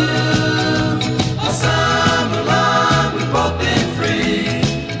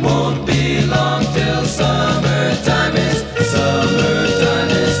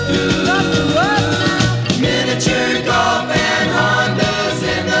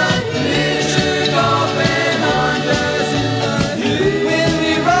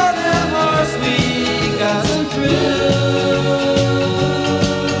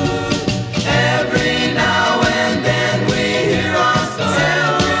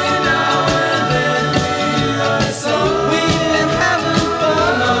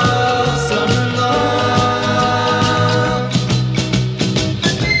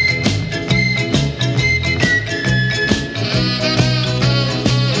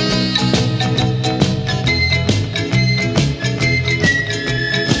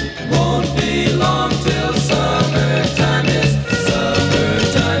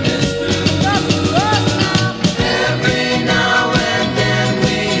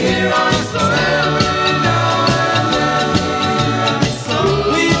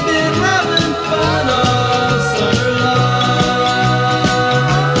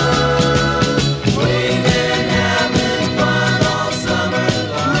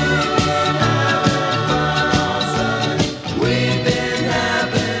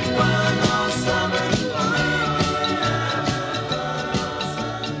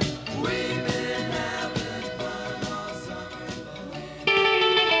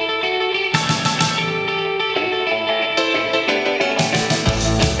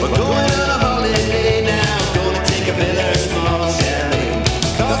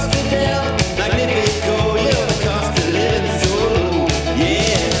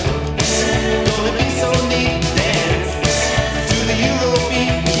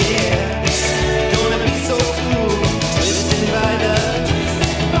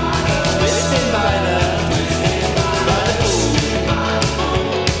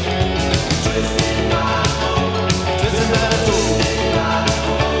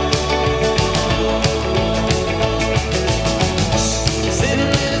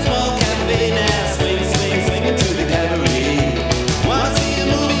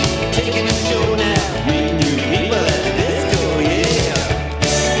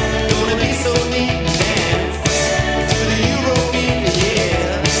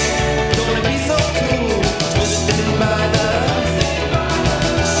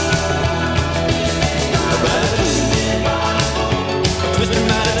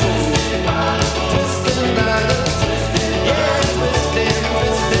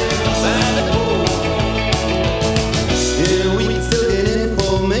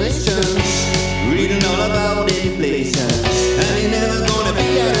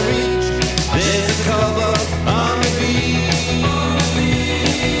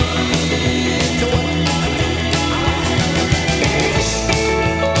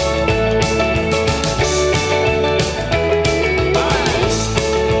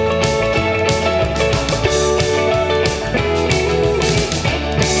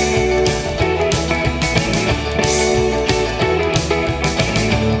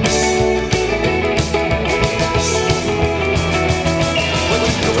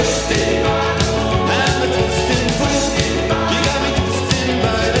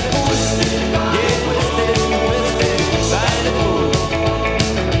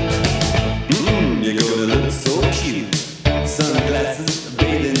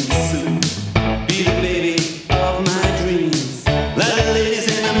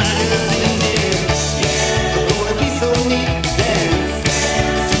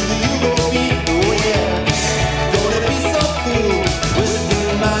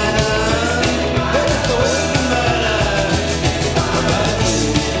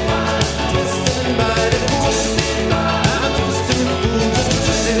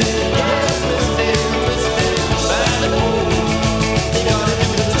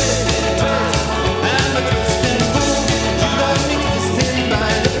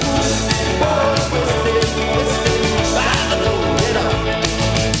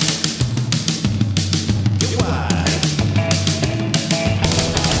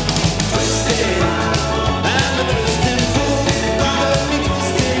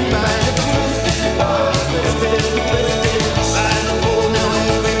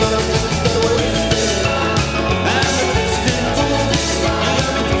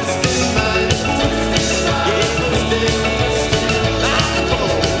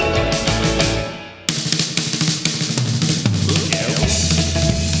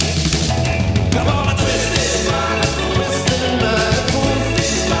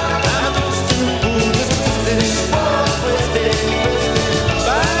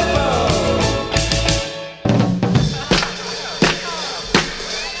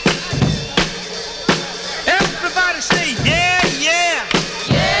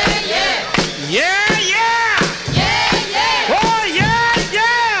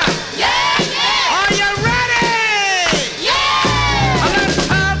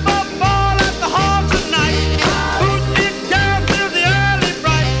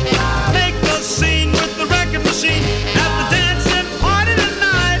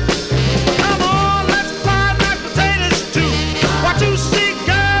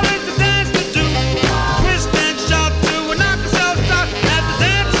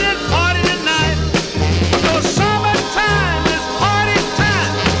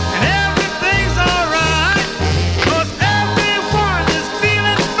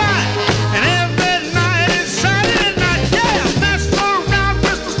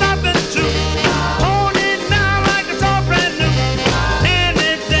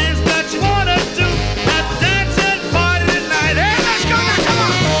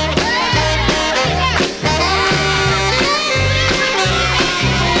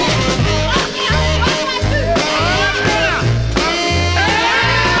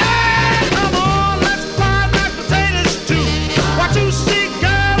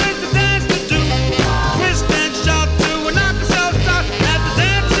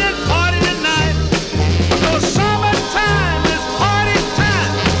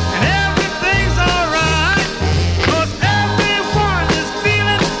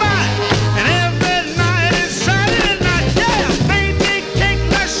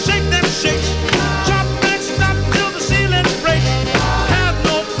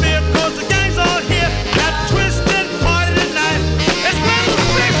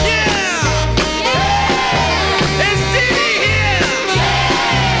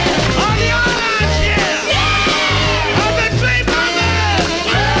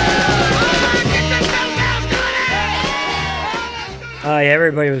 yeah,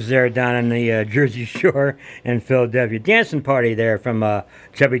 everybody was there down on the Jersey Shore in Philadelphia. Dancing party there from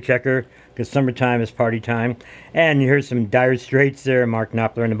Chubby Checker, because summertime is party time. And you heard some Dire Straits there, Mark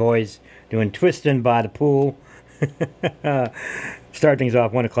Knopfler and the boys doing Twistin' by the Pool. Start things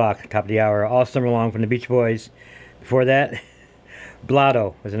off 1 o'clock, top of the hour, all summer long from the Beach Boys. Before that,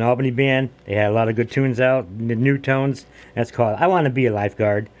 Blotto was an Albany band. They had a lot of good tunes out, new tones. That's called I Want to Be a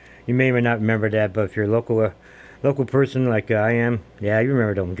Lifeguard. You may or may not remember that, but if you're a local person like I am, yeah, you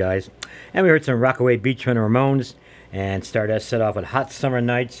remember them guys. And we heard some Rockaway Beach from the Ramones, and started that set off with Hot Summer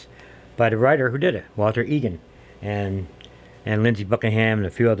Nights by the writer who did it, Walter Egan. And Lindsey Buckingham and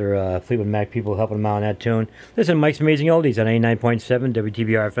a few other Fleetwood Mac people helping them out on that tune. Listen, Mike's Amazing Oldies on 89.7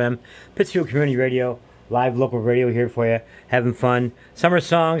 WTBR FM, Pittsfield Community Radio, live local radio here for you, having fun. Summer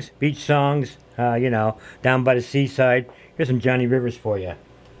songs, beach songs, down by the seaside. Here's some Johnny Rivers for you.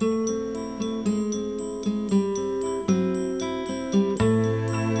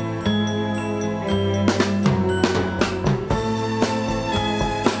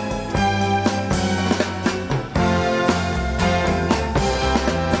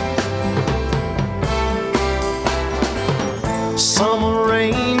 Summer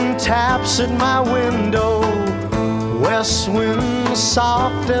rain taps at my window, west wind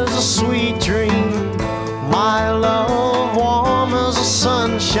soft as a sweet dream, my love warm as the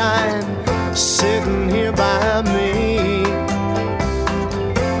sunshine, sitting here by me.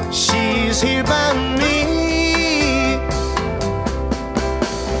 She's here by me.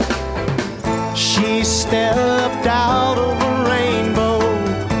 She stepped out of a rainbow,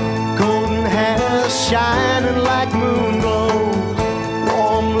 golden hair shining like moon glow,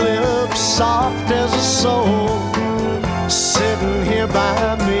 warm lips soft as a soul, sitting here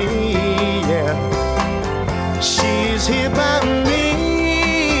by me, yeah. She's here by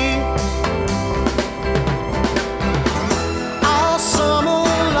me. All summer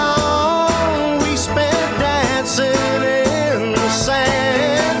long we spent dancing in the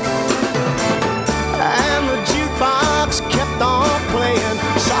sand, and the jukebox kept on playing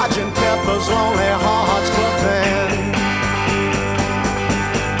Sgt. Pepper's Lonely Hearts Club Band.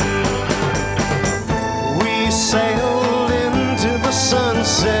 We sailed into the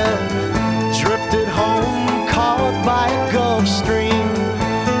sunset, drifted home caught by a Gulf Stream,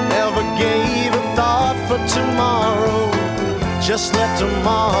 never gave a thought for tomorrow, just let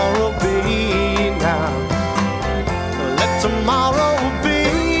tomorrow be now. Let tomorrow be.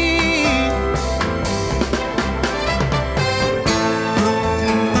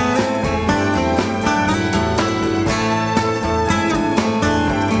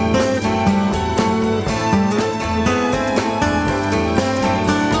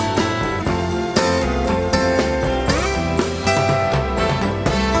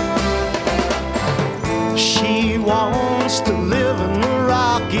 She wants to live in the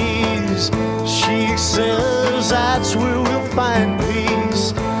Rockies. She says that's where we'll find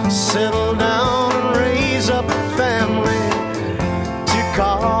peace. Settle down and raise up a family to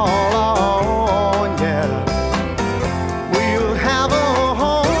call on, yeah. We'll have a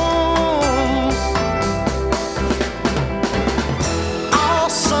home all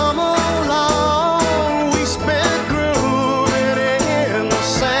summer long. We spent grooving in the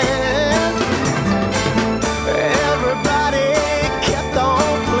sand. Everybody kept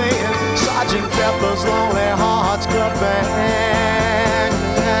on playing Sgt. Pepper's Lonely Hearts Club Band.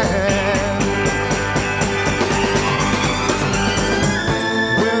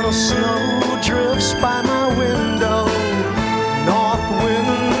 When the snow drifts by my window, north wind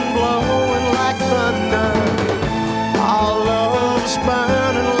blowing like thunder, our love's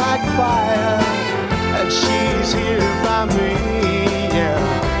burning like fire, and she's here by me, yeah.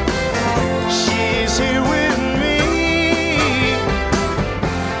 She's here with me.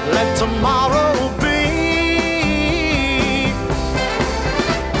 Let tomorrow be.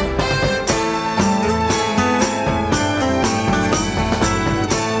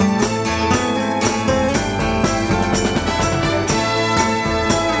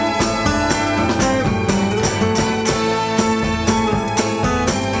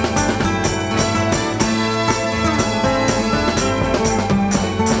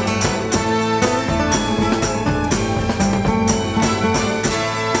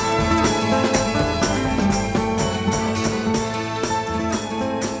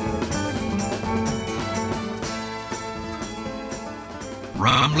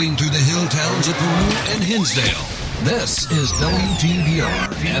 Rumbling through the hill towns of Peru and Hinsdale. This is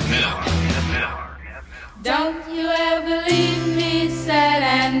WTBR FM. Don't you ever leave me sad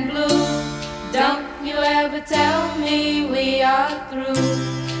and blue. Don't you ever tell me we are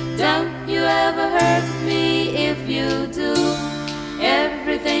through. Don't you ever hurt me if you do.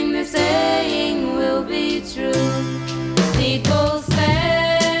 everything they're saying will be true. People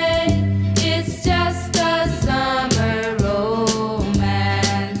say it's just a summer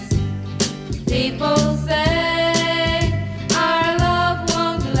romance. People say our love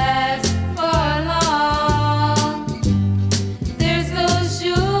won't last for long. There's no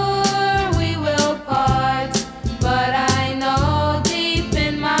sure we will part, but I know deep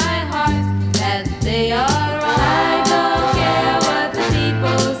in my heart that they are right. I don't care what the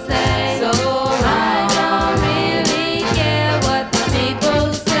people say, so I don't really care what the people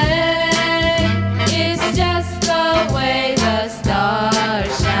say. It's just the way the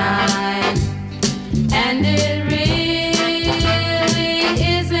stars shine, and it really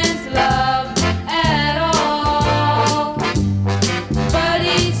isn't love at all. But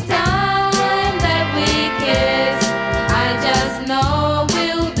each time that we kiss, I just know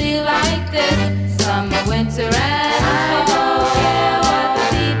we'll be like this, summer, winter, and fall. I don't care what the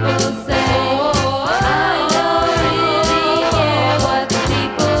people say. I don't really care what the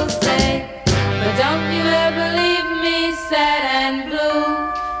people say. But don't you ever leave me sad and blue.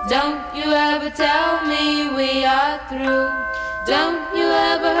 Don't you ever tell me we are through. Don't you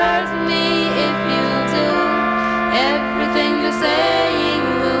ever hurt me if you do. Everything you're saying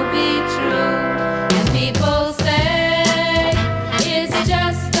will be true. And people say it's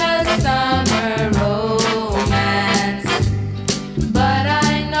just a summer romance, but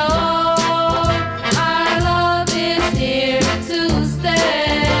I know our love is here to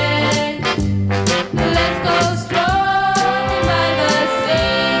stay. Let's go strolling by the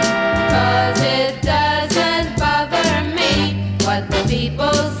sea, 'cause it doesn't bother me what the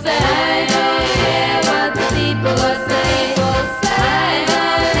people say. I don't care what the people say. I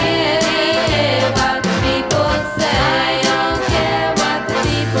don't really care what the people say. I don't care what the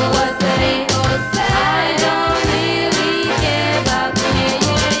people say. I don't really care about the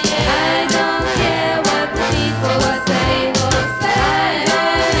I don't care what the people say. I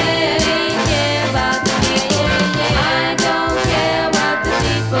don't really care about the I don't care what the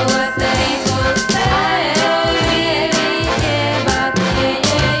people say. I don't really care about the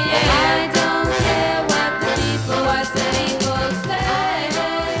I don't care what the people say. I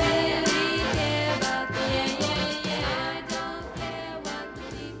don't really care about the I don't care what the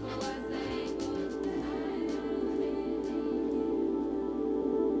people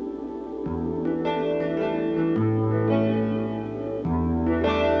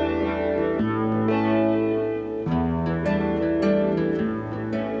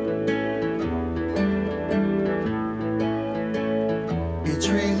It's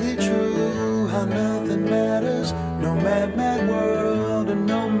really true how nothing matters. No mad, mad world and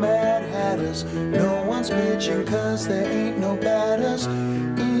no mad hatters. No one's bitching 'cause there ain't no batters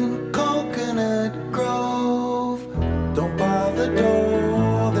in Coconut Grove. Don't bar the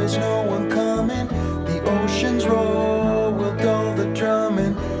door, there's no one coming. The ocean's roar will dull the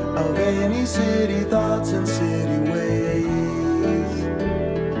drumming of any city thoughts and city ways.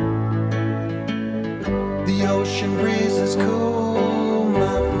 The ocean breeze is cool,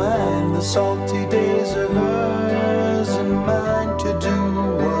 my mind. The salty days are hers and mine to do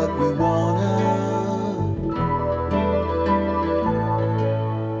what we wanna.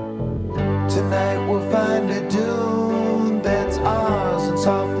 Tonight we'll find a dune that's ours, and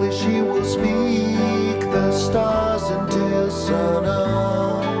softly she will speak the stars until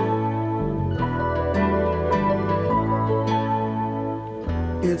sunup.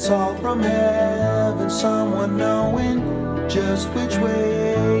 It's all from heaven, someone knowing just which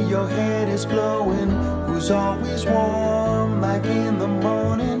way your head is blowing. Who's always warm like in the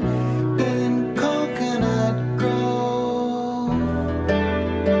morning in Coconut Grove.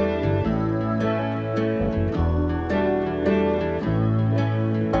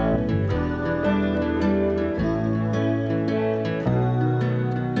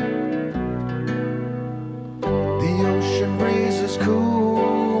 The ocean breeze is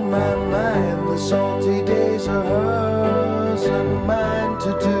cool, my mind. The salty days are hers and mine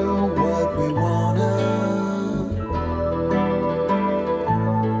to do what we wanna.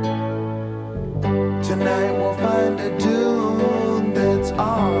 Tonight we'll find a dune that's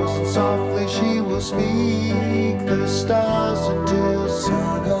ours, and softly she will speak the stars until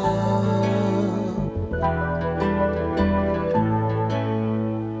sunup.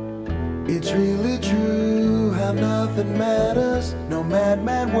 It's really true how nothing matters. No mad,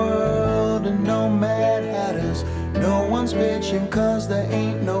 mad world and no mad hatters. No one's bitching 'cause there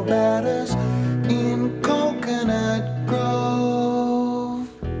ain't no batters in Coconut Grove.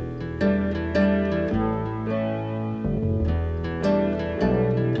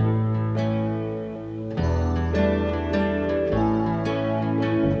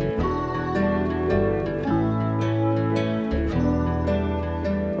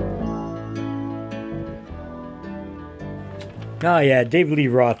 Oh yeah, David Lee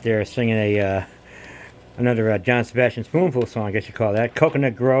Roth there singing another John Sebastian Spoonful song, I guess you call that.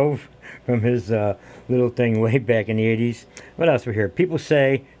 Coconut Grove from his little thing way back in the 80s. What else we hear? People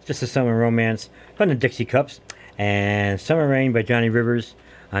Say, It's Just a Summer Romance from the Dixie Cups. And Summer Rain by Johnny Rivers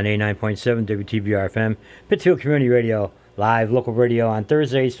on 89.7 WTBR FM. Pittsfield Community Radio, live local radio on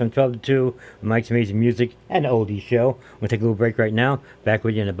Thursdays from 12 to 2 with Mike's Amazing Music and Oldies Show. We'll take a little break right now. Back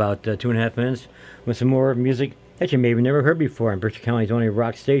with you in about 2.5 minutes with some more music that you maybe never heard before on Berkshire County's only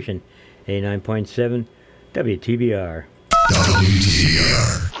rock station, 89.7 WTBR.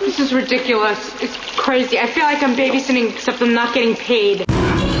 This is ridiculous. It's crazy. I feel like I'm babysitting, except I'm not getting paid.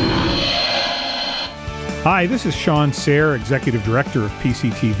 Hi, this is Sean Sayre, Executive Director of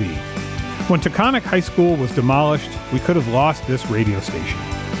PCTV. When Taconic High School was demolished, we could have lost this radio station.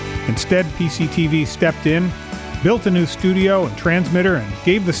 Instead, PCTV stepped in, built a new studio and transmitter, and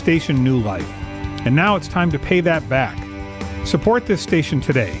gave the station new life. And now it's time to pay that back. Support this station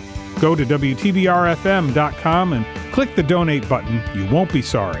today. Go to WTBRFM.com and click the donate button. You won't be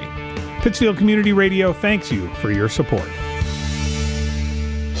sorry. Pittsfield Community Radio thanks you for your support.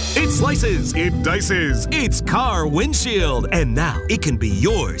 It slices, it dices, it's Car Windshield. And now it can be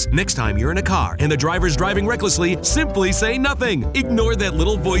yours. Next time you're in a car and the driver's driving recklessly, simply say nothing. Ignore that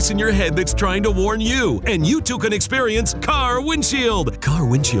little voice in your head that's trying to warn you. And you too can experience Car Windshield. Car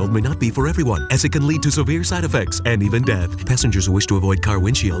Windshield may not be for everyone, as it can lead to severe side effects and even death. Passengers who wish to avoid Car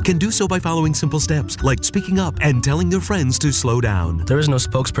Windshield can do so by following simple steps, like speaking up and telling their friends to slow down. There is no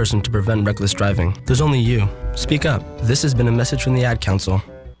spokesperson to prevent reckless driving. There's only you. Speak up. This has been a message from the Ad Council.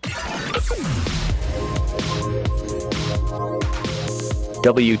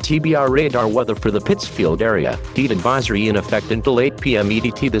 WTBR radar weather for the Pittsfield area. Heat advisory in effect until 8 p.m.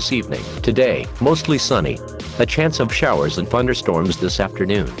 EDT this evening. Today, mostly sunny. A chance of showers and thunderstorms this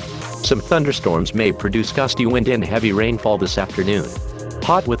afternoon. Some thunderstorms may produce gusty wind and heavy rainfall this afternoon.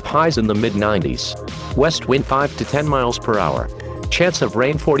 Hot with highs in the mid-90s. West wind 5 to 10 miles per hour. Chance of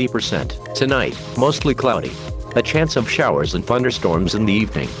rain 40%. Tonight, mostly cloudy. A chance of showers and thunderstorms in the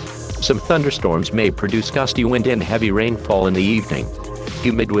evening. Some thunderstorms may produce gusty wind and heavy rainfall in the evening.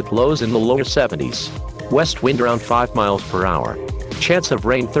 Humid with lows in the lower 70s. West wind around 5 miles per hour. Chance of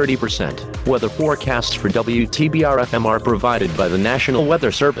rain 30%. Weather forecasts for WTBR-FM are provided by the National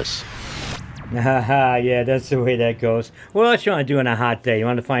Weather Service. Yeah, that's the way that goes. What else you want to do on a hot day? You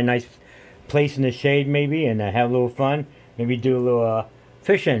want to find a nice place in the shade maybe and have a little fun? Maybe do a little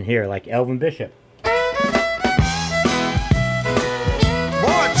fishing here like Elvin Bishop. Boy,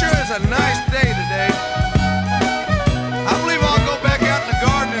 it sure is a nice day today. I believe I'll go back out in the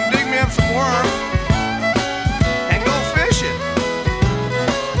garden and dig me up some worms and go fishing.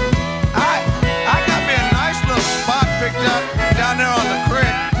 I got me a nice little spot picked out down there on the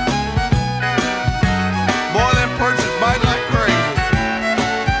creek. Boy, them perches bite like crazy.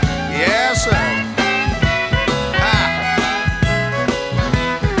 Yes, sir.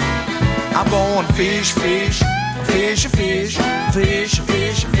 I'm going fish, fish, fish, fish, fish,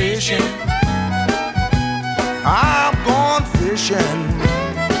 fish, fishing. I'm going fishing,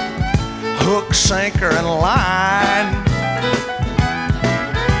 hook, sinker, and line.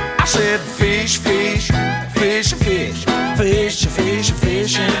 I said fish, fish, fish, fish, fish, fish,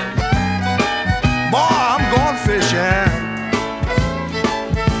 fishing. Boy, I'm going fishing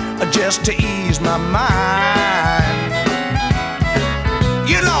just to ease my mind.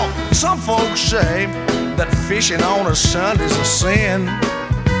 You know, some folks say that fishing on a Sunday's a sin.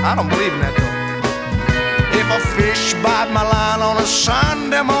 I don't believe in that though. If a fish bite my line on a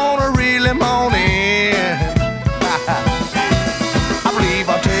Sunday, I'm gonna reel him on in. I believe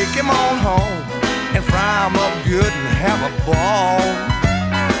I'll take him on home and fry him up good and have a ball.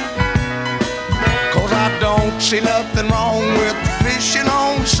 'Cause I don't see nothing wrong with fishing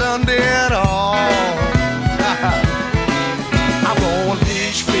on Sunday at all. I'm going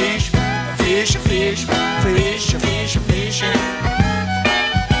fish, fish, fish, fish, fish, fish, fishing.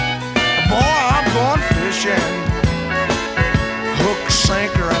 Boy, I'm going fishing, hook,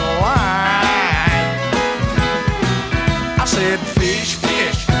 sinker, and line. I said fish,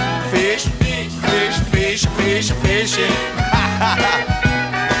 fish, fish, fish, fish, fish, fish, fishing.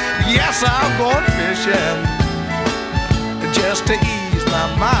 Yes, I'm going fishing just to ease my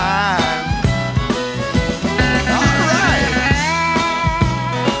mind.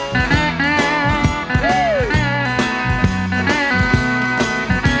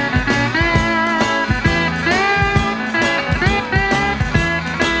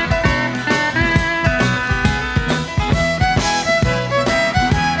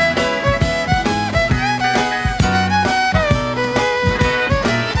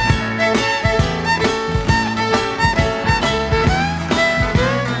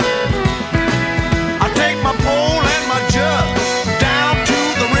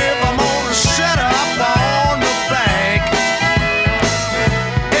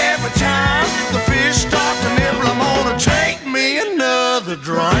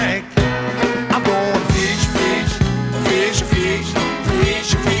 bank. I'm going fish, fish, fish, fish, fish,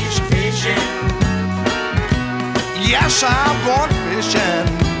 fish, fishing. Yes, I'm going fishing.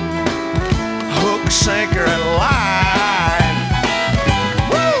 Hook, sinker, and line.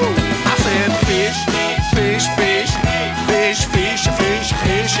 Woo! I said fish, fish, fish, fish, fish, fish,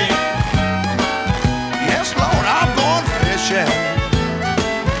 fishing. Yes, Lord, I'm going fishing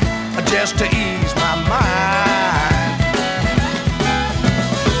just to ease my mind.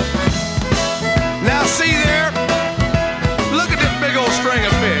 Now see there, look at this big old string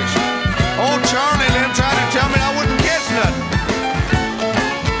of fish. Old Charlie then tried to tell me I wouldn't catch nothing.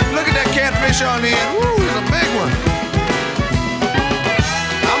 Look at that catfish on the end. Woo, he's a big one.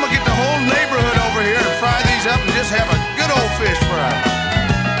 I'm gonna get the whole neighborhood over here and fry these up and just have a good old fish fry.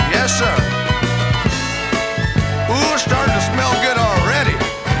 Yes, sir. Ooh, it's starting to smell good already.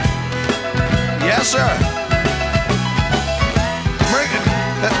 Yes, sir.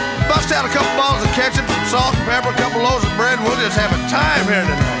 Bust out a couple bottles of ketchup, some salt and pepper, a couple loaves of bread, and we'll just have a time here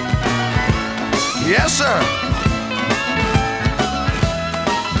tonight. Yes, sir.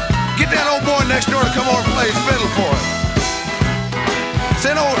 Get that old boy next door to come over and play his fiddle for us.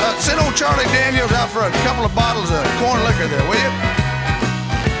 Send old Charlie Daniels out for a couple of bottles of corn liquor there, will you?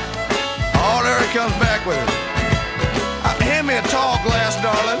 Oh, there he comes back with it. Hand me a tall glass,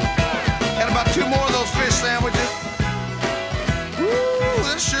 darling. And about 2 more of those fish sandwiches. Woo,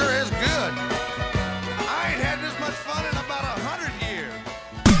 this sure is good. I ain't had this much fun in about 100 years.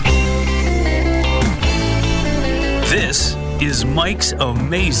 This is Mike's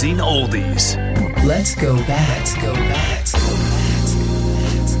Amazing Oldies. Let's go back. Let's go back.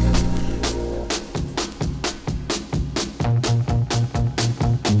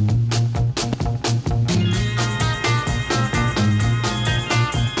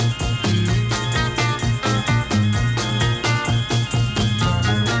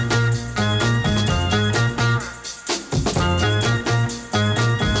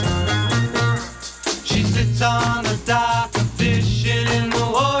 On the dock, fishing in the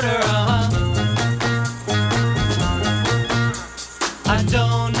water, I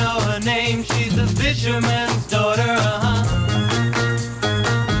don't know her name, she's a fisherman's daughter,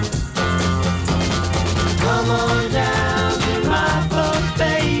 Come on down to my boat,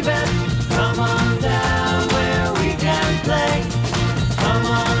 baby. Come on down where we can play. Come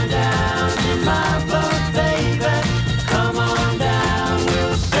on down to my boat, baby. Come on down,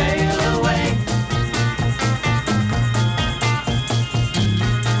 we'll sail away.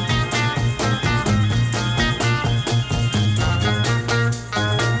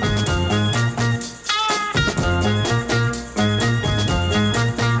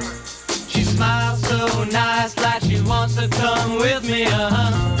 Come with me,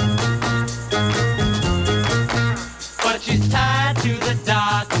 But she's tied to the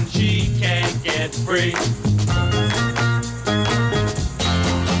dock and she can't get free.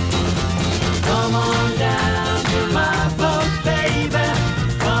 Come on down to my boat, baby.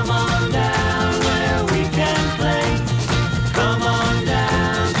 Come on down where we can play. Come on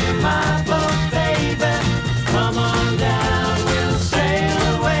down to my boat, baby. Come on down, we'll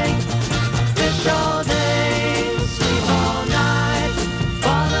sail away. Fish all day.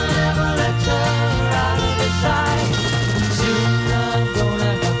 Soon I'm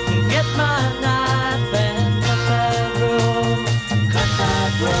gonna have to get my knife and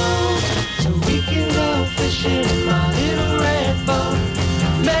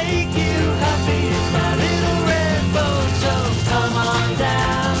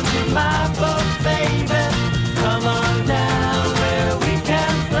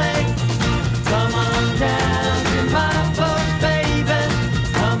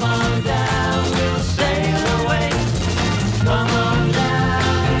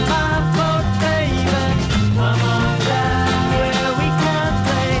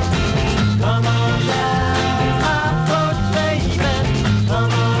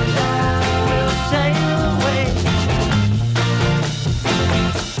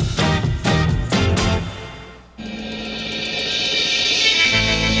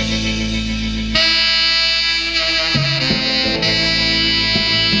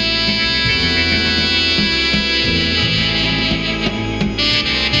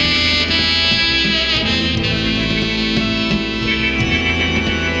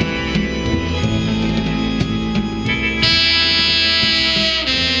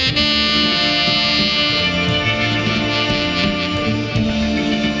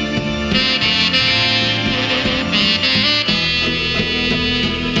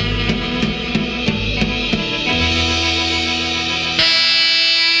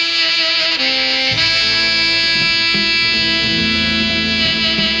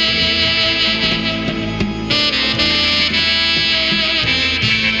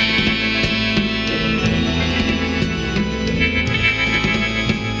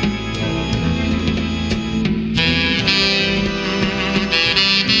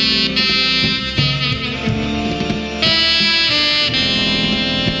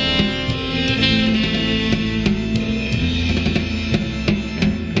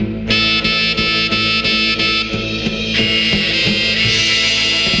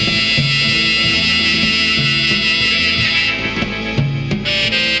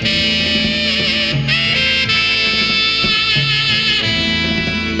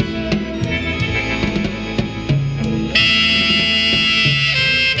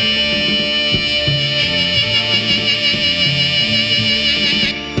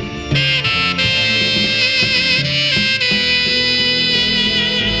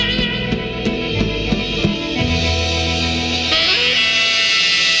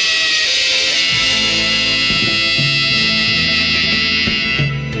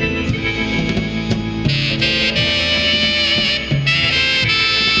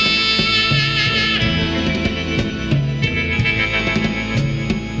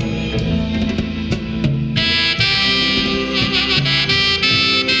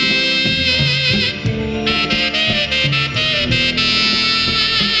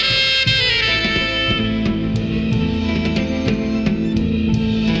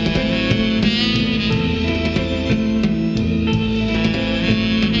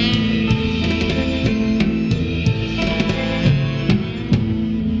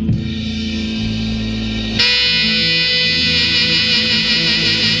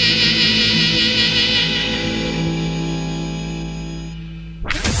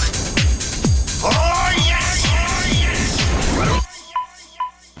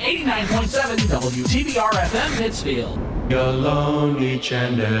WTBR-FM Pittsfield. Alone each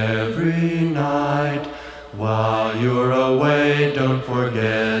and every night. While you're away, don't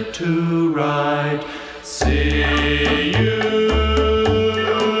forget to write. See you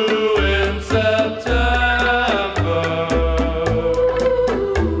in September.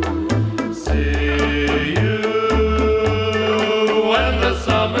 See you when the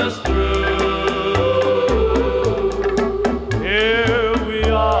summer's through. Here we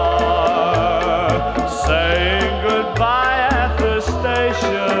are, saying goodbye at the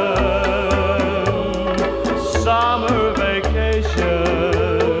station. Summer vacation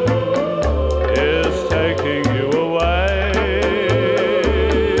is taking you away.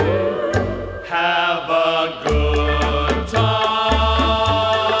 Have a good time,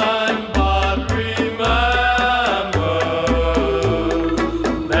 but remember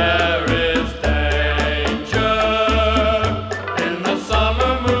there is danger in the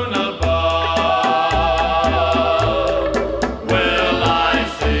summer moon above. Will I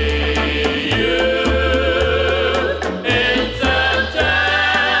see you in September,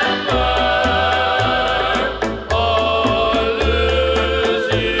 or lose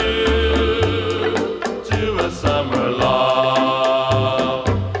you to a summer love?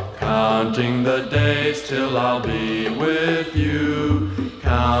 Counting the days till I'll be with you,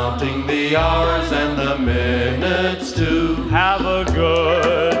 counting the hours and the minutes too. Have a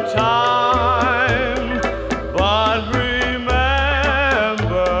good time, but remember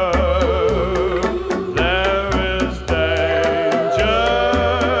there is danger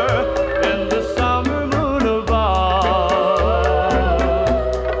in the summer moon above.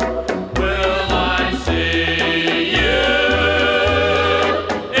 Will I see you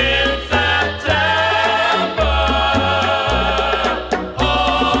in September,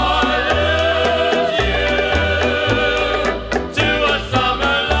 or lose you to a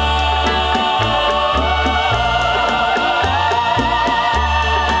summer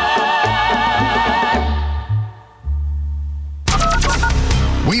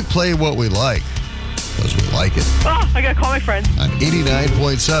We play what we like, because we like it. Oh, I gotta call my friend. On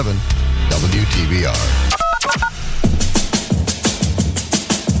 89.7 WTBR.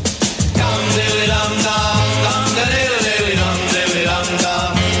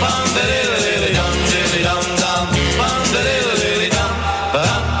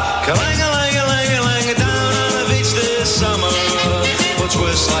 Down on the beach this summer, we'll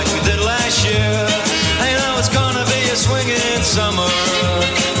twist like we did last year. Hey, now it's gonna be a swinging summer.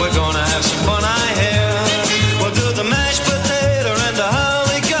 We're gonna have some fun, I hear. We'll do the mashed potato and the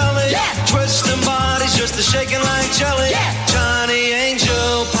holly golly. Twisting bodies just a shaking like jelly. Johnny,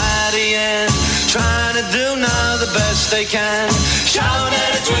 Angel, Patty, and trying to do now the best they can. Shout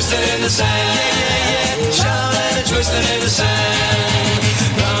and a twisting in the sand. Shout and a twisting in the sand.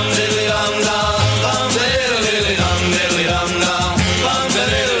 Dum diddly dum dum, dum diddly dum diddly dum dum, dum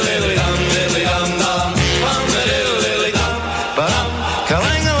diddly dum diddly dum dum, dum diddly dum.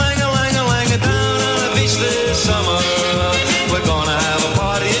 Ka-lang-a-lang-a-lang-a-lang-a down on the beach this summer. We're gonna have a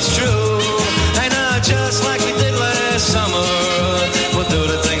party, it's true. Hey, now just like we did last summer, we'll do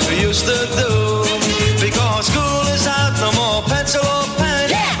the things we used to do. Because school is out, no more pencil or pen.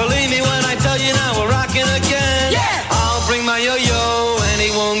 Believe me when I tell you now we're rocking again. I'll bring my yo-yo and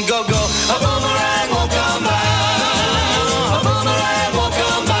he won't go-go. A boomerang won't come back. A boomerang won't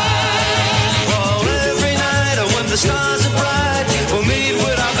come back. Well, every night when the stars are bright, we'll meet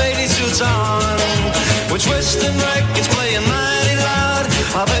with our bathing suits on. We're twisting records, playing mighty loud.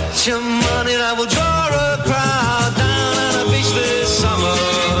 I bet you money that will draw a crowd down on the beach this summer.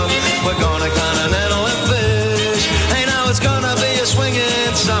 We're gonna continental and fish. Hey, now it's gonna be a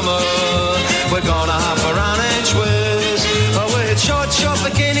swinging summer. We're gonna hop around and twist. Oh, we hit short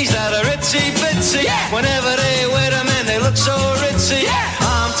bikinis that are itsy bitsy. Whenever they wear them and they look so ritzy.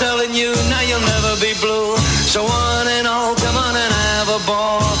 I'm telling you now you'll never be blue. So one and all, come on and have a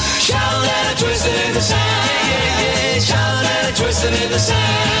ball. Shout and a twisting in the sand. Shout and a twisting in the sand.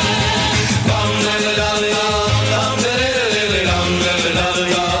 Bum diddly dum dum, bum diddly dum diddly dum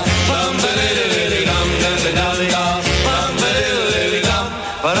dum, bum diddly dum diddly dum dum, bum diddly dum,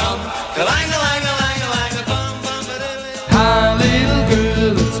 ba-dum, ka-lang-a-lang-a-lang-a-lang, bum bum diddly. Hi, little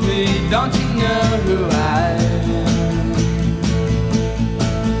girl, it's me. Don't you know who I am?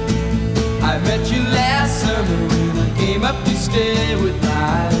 I met you last summer when I came up to stay with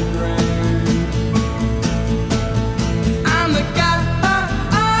my friend. I'm the guy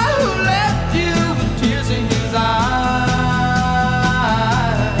who left you with tears in his eyes.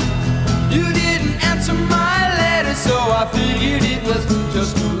 You didn't answer my letter, so I figured it was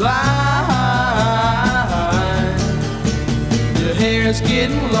just a lie. Your hair's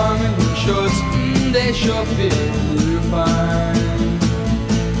getting long and your shorts they sure feel fine.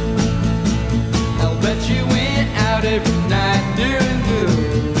 I'll bet you went out every night during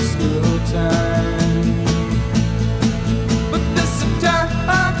the school time. But this time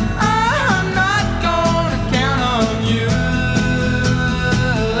I'm not gonna count on you.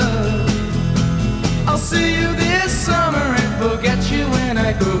 I'll see you this summer and forget you when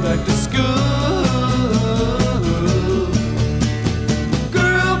I go back to school.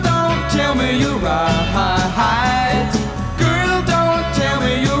 Girl, don't tell me you're right. Girl, don't tell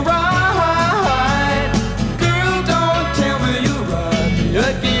me you're right. Girl, don't tell me you're right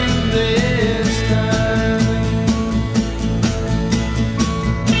again this time.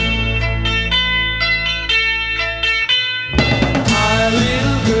 My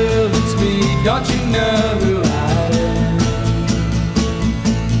little girl, it's me. Don't you know who I am?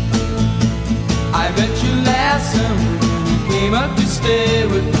 I bet you last summer when you came up to stay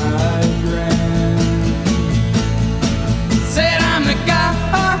with my grand. Said I'm the guy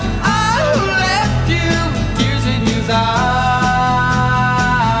who left you with tears in his eyes.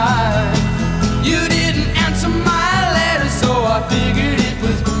 You didn't answer my letter, so I figured it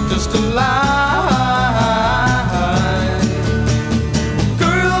was just a lie.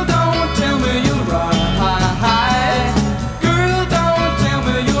 Girl, don't tell me you're right. Girl, don't tell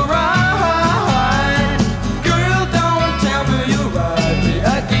me you're right. Girl, don't tell me you're right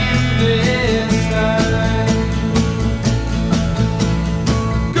again this time.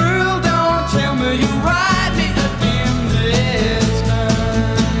 Girl, don't tell me you're right again this time.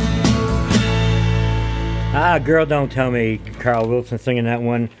 Ah, Girl Don't Tell Me. Carl Wilson singing that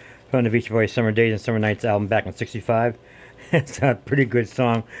one from the Beach Boys Summer Days and Summer Nights album back in '65. It's a pretty good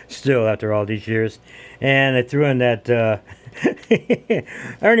song still after all these years. And I threw in that Ernie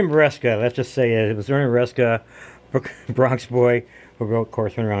Maresca. Let's just say it was Ernie Maresca, Bronx boy, who wrote, of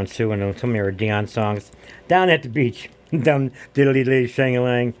course, went around Sue and some of your Dion songs. Down at the beach, dum diddly diddly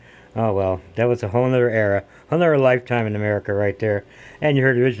shang-a-lang. Oh well, that was a whole nother era, whole nother lifetime in America right there. And you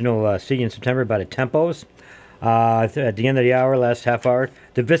heard the original See You in September by the Tempos. At the end of the hour, last half hour,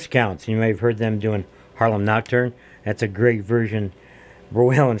 the Viscounts. You may have heard them doing Harlem Nocturne. That's a great version. We're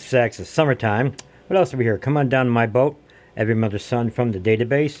wailing sax. It's summertime. What else do we hear? Come On Down to My Boat. Every Mother's Son from the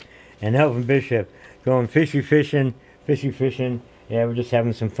Database. And Elvin Bishop going fishy fishing, fishy fishing. Yeah, we're just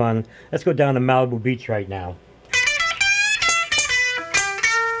having some fun. Let's go down to Malibu Beach right now.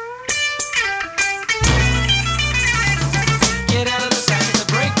 Get out of the sack at the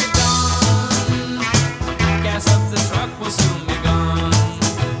break of dawn. Gas up the truck, we'll soon be gone.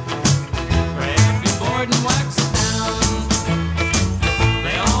 Grab your board and wax it down.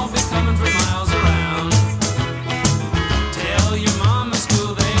 They all be coming from miles around. Tell your mama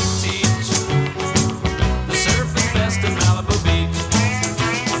school they teach. The surf is best in Malibu Beach.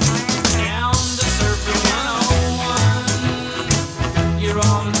 Down to Surfing 101.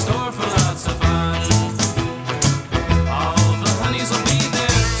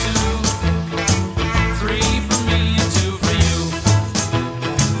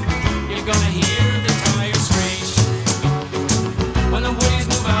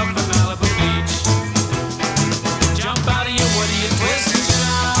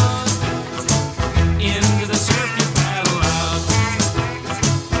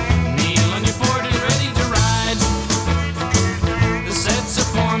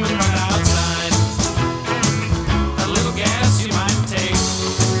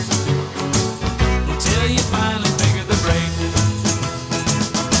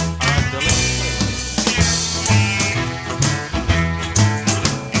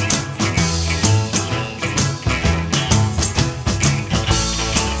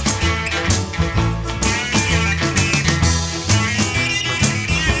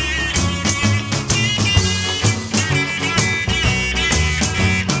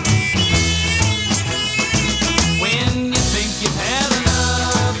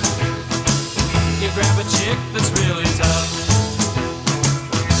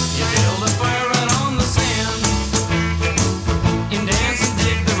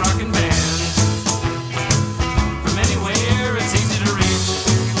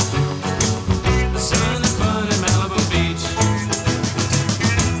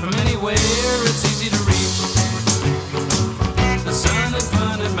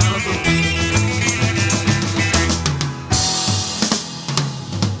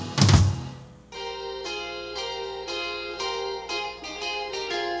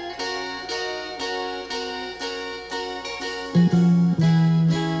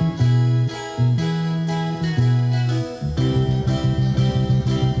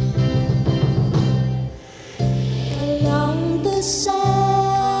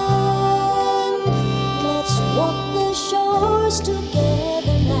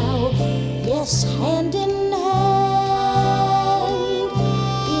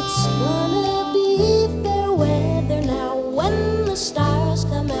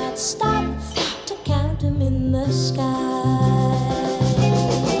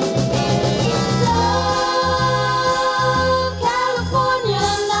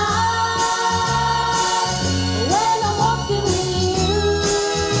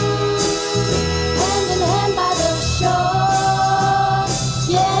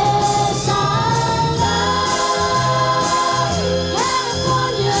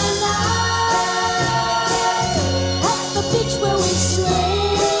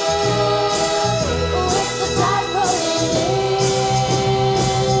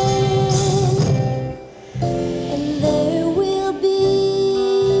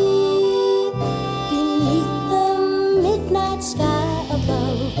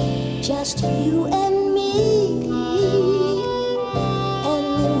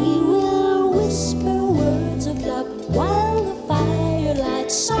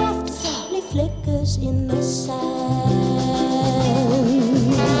 in the sand.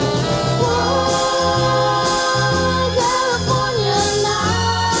 One California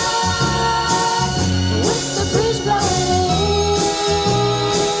night, with the breeze blowing in,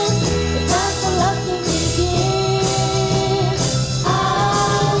 the time for love to begin. I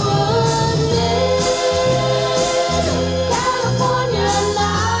would miss California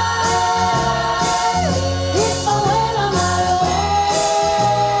night if I went on my way,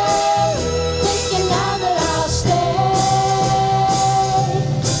 thinking now that I'll stay.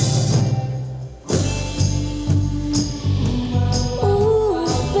 Ooh,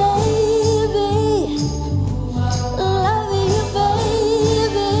 baby, love you,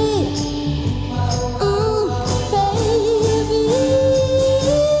 baby. Baby,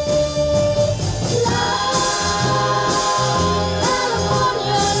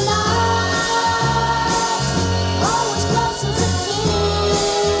 California nights, always close as a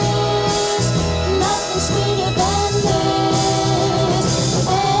kiss, nothing sweeter than this.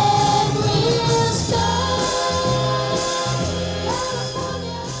 And we'll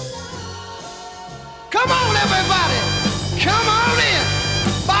Come on, everybody. Come on in.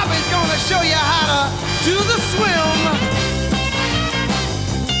 Bobby's gonna show you how to do the swim.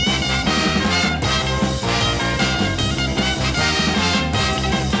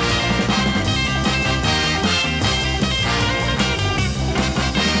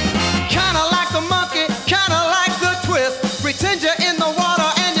 Kinda like the monkey, kinda like the twist. Pretend you're in the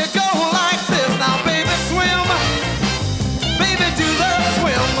water and you go like this. Now, baby, swim. Baby, do the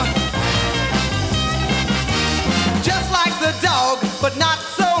swim. Just like the dog, but not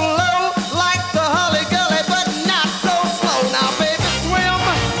so low. Like the Hully Gully, but not so slow. Now, baby, swim.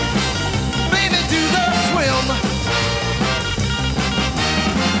 Baby, do the swim.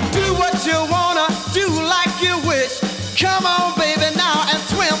 Do what you wanna, do like you wish. Come on, baby, now and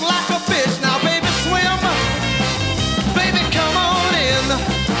swim like a fish. Now, baby, swim. Baby, come on in.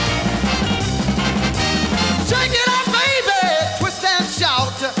 Shake it up, baby. Twist and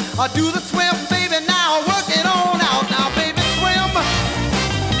shout. Do the swim, baby, now work it on out. Now, baby, swim.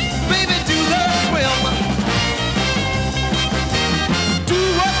 Baby, do the swim. Do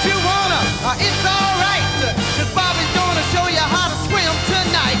what you wanna. It's alright. 'Cause Bobby's gonna show you how to swim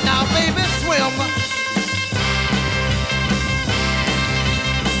tonight. Now, baby, swim.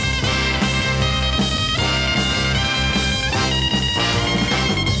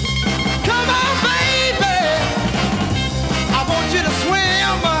 Come on, baby. I want you to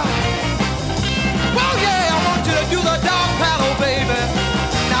swim. Oh yeah, I want you to do the dog paddle, baby.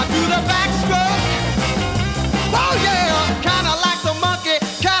 Now do the backstroke. Oh yeah, kinda like the monkey,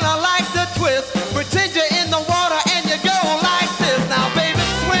 kinda like the twist. Pretend you're in the water and you go like this. Now, baby,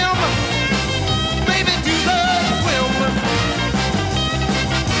 swim. Baby, do the swim.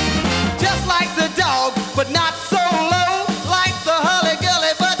 Just like the dog, but not so low. Like the Hully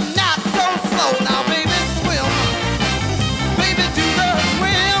Gully, but not so slow. Now, baby, swim. Baby, do the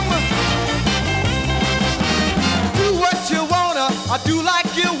swim. Do what you wanna, or do like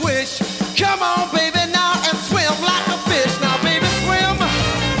you wish. Come on, baby, now and swim like a fish. Now, baby, swim.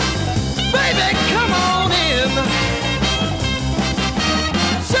 Baby, come on in.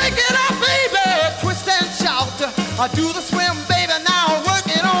 Shake it up, baby. Twist and shout. Do the swim, baby, now work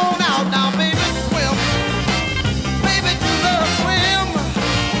it on out. Now, baby, swim. Baby, do the swim.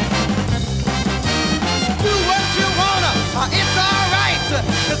 Do what you wanna. It's alright.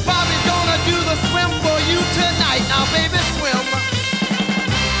 'Cause Bobby's gonna do the swim for you tonight. Now, baby, swim.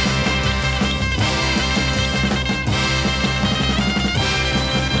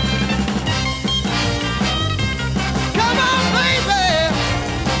 Come on, baby.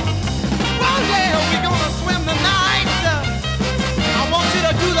 Oh yeah, we're gonna swim tonight. I want you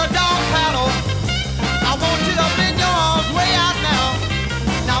to do the dog paddle. I want you to bend your arms way out now.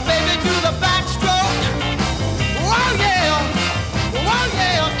 Now, baby, do the backstroke. Oh yeah. Oh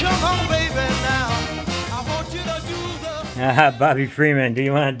yeah. Come on, baby, now. I want you to do the Bobby Freeman, do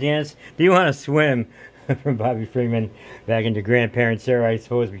you want to dance? Do you want to swim? From Bobby Freeman back into Grandparents Era, I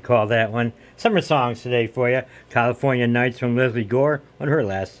suppose we call that one. Summer songs today for you. California Nights from Leslie Gore, one of her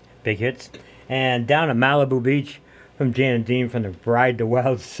last big hits. And Down at Malibu Beach from Jan and Dean from the Bride to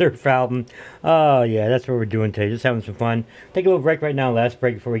Wild Surf album. Oh yeah, that's what we're doing today, just having some fun. Take a little break right now, last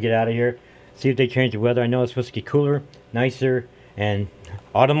break before we get out of here. See if they change the weather. I know it's supposed to get cooler, nicer, and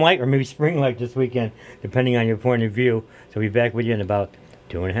autumn-like or maybe spring-like this weekend, depending on your point of view. So we'll be back with you in about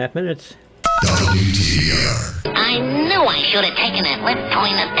 2.5 minutes. WTBR. I knew I should have taken that left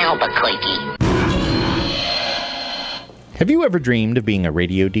turn at Albuquerque. Have you ever dreamed of being a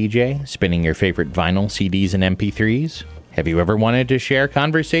radio DJ, spinning your favorite vinyl, CDs, and MP3s? Have you ever wanted to share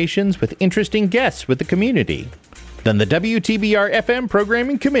conversations with interesting guests with the community? Then the WTBR FM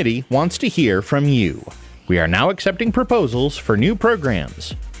Programming Committee wants to hear from you. We are now accepting proposals for new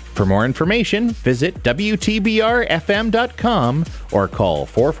programs. For more information, visit WTBRFM.com or call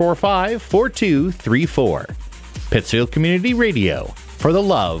 445-4234. Pittsfield Community Radio, for the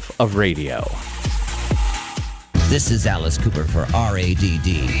love of radio. This is Alice Cooper for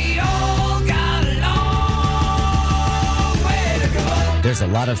RADD. There's a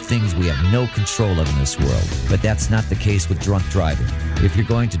lot of things we have no control of in this world, but that's not the case with drunk driving. If you're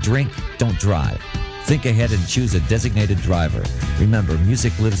going to drink, don't drive. Think ahead and choose a designated driver. Remember,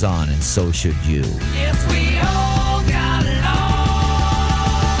 music lives on, and so should you. Yes, we all got a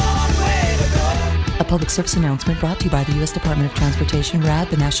long way to go. A public service announcement brought to you by the U.S. Department of Transportation,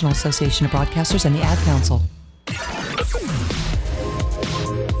 RAD, the National Association of Broadcasters, and the Ad Council.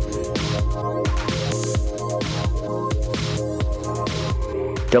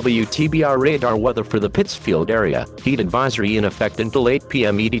 WTBR radar weather for the Pittsfield area. Heat advisory in effect until 8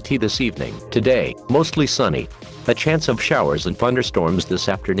 p.m. EDT this evening. Today, mostly sunny. A chance of showers and thunderstorms this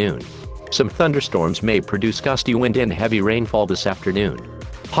afternoon. Some thunderstorms may produce gusty wind and heavy rainfall this afternoon.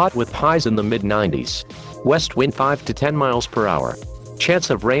 Hot with highs in the mid-90s. West wind 5 to 10 miles per hour.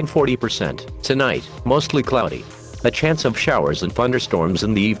 Chance of rain 40%. Tonight, mostly cloudy. A chance of showers and thunderstorms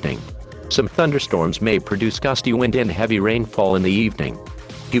in the evening. Some thunderstorms may produce gusty wind and heavy rainfall in the evening.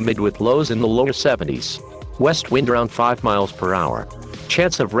 Humid with lows in the lower 70s. West wind around 5 miles per hour.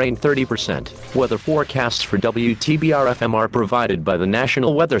 Chance of rain 30%. Weather forecasts for WTBR FM are provided by the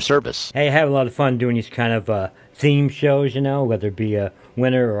National Weather Service. Hey, I have a lot of fun doing these kind of theme shows, you know, whether it be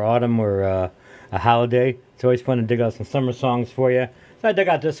winter or autumn or a holiday. It's always fun to dig out some summer songs for you. So I dug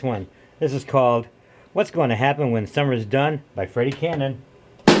out this one. This is called What's Going to Happen When Summer's Done by Freddie Cannon.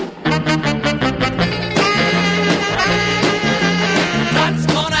 What's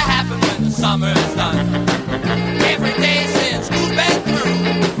gonna happen when the summer is done? Every day since school's been through,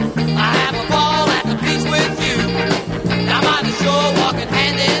 I have a ball at the beach with you. I'm on the shore walking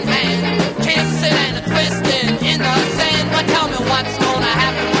hand in hand, kissing and twisting in the sand. But tell me what's gonna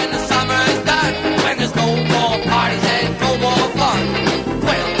happen when the summer is done? When there's no more parties and no more fun.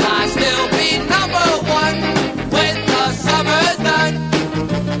 Will I still be number one when the summer's done?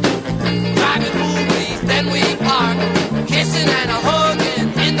 Driving movies, then we park, kissing and a hugging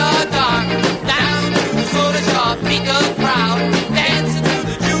in the dark. Down to the soda shop, meet the crowd, dancing to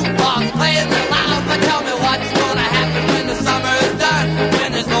the jukebox, playing it loud. But tell me what's gonna happen when the summer's done?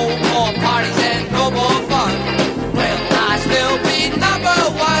 When there's no more parties and no more fun. Will I still be number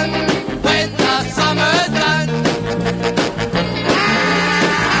one when the summer's done?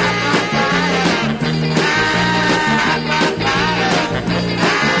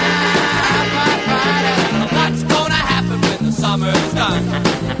 What's gonna happen when the summer's done?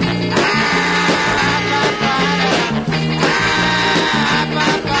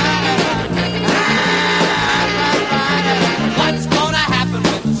 What's gonna happen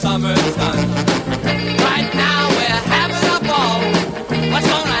when the summer's done? Right now we're having a ball. What's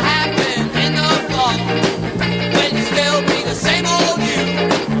gonna happen in the fall? Will you still be the same old you?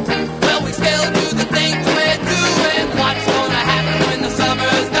 Will we still do the things we're doing? What's gonna happen when the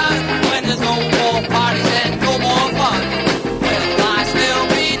summer's done? When there's no more parties and no more fun. Will I still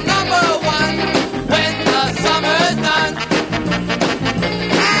be number one when the summer's done?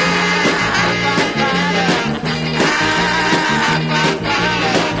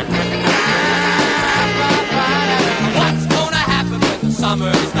 What's gonna happen when the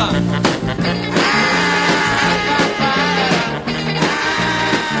summer's done?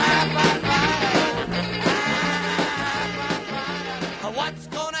 What's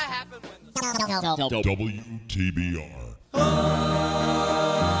gonna happen when the WTBR.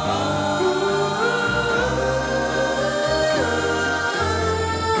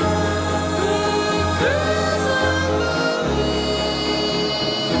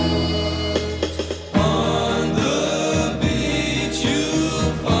 On the beach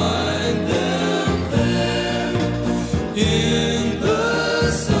you'll find them there, in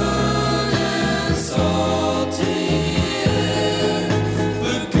the sun and salty air.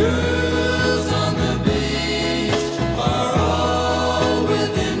 The girls on the beach are all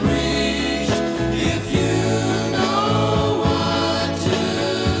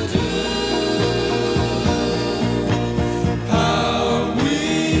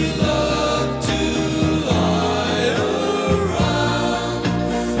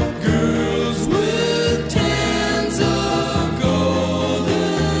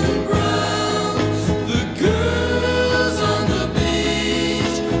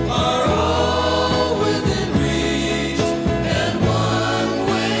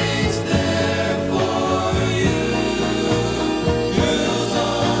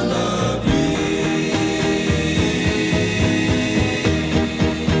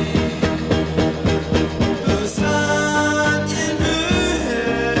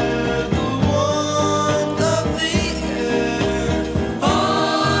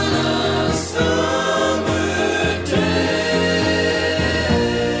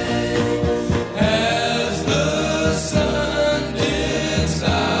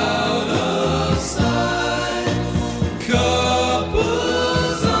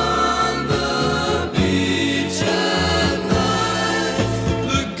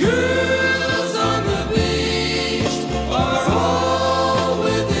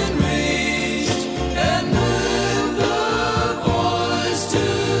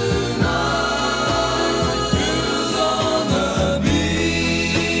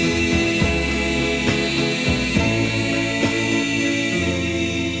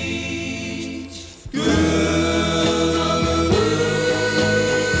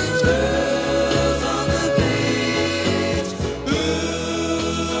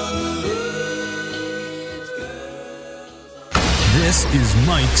This is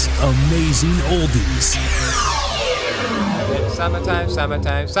Mike's Amazing Oldies. Summertime,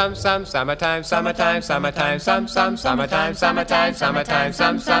 summertime, summertime, summertime, summertime, summertime, summertime, summertime,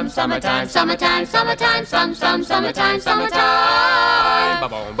 summertime, summertime, summertime,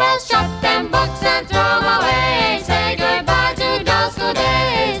 summertime. Well, shut them books and throw them away. Say goodbye to dull school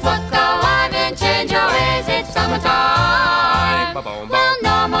days. Look alive and change your ways. It's summertime. Well,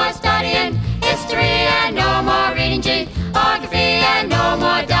 no more studying history and no more reading geography and no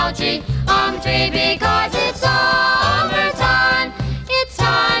more geometry because it's summertime. It's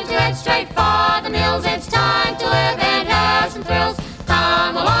time to head straight for the mills. It's time to live and have some thrills.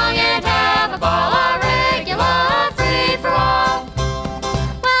 Come along and have a ball, a regular free-for-all.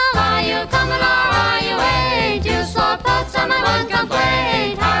 Well, are you coming or are you waiting? Two slow boats on my one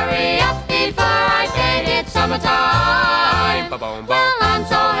complaint. Hurry up before I fade. It's summertime. Well, I'm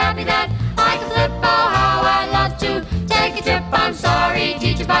so happy that I can flip. Oh, how I'd love to take a trip. I'm sorry,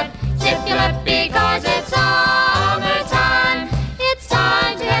 teacher, but zip your lip because it's summertime. It's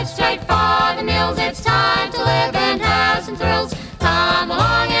time to head straight for the mills. It's time to live and have some thrills. Come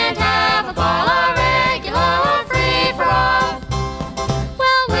along and have a ball, a regular free-for-all.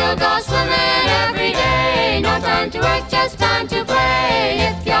 Well, we'll go swimming every day. No time to work, just time to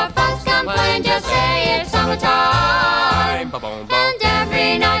play. If your folks complain, just say it's summertime. And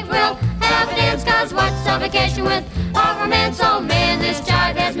every night we'll have a dance, cause what's a vacation with our romance? Oh man, this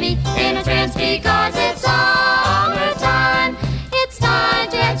jive has me in a trance because it's summertime. It's time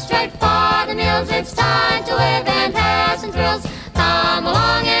to head straight for the mills. It's time to live and have some thrills. Come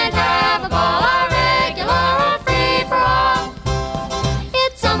along and have a ball, a regular free-for-all.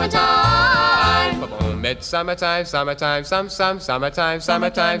 It's summertime. It's summertime, summertime, summertime,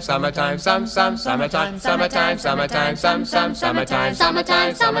 summertime, summertime, summertime, summertime, summertime,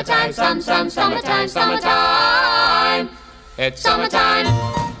 summertime, summertime. It's summertime.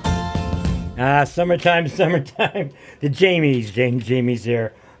 Summertime. The Jamie's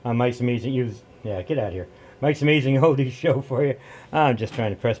there. Mike's Amazing. Get out of here. Mike's Amazing Oldies show for you. I'm just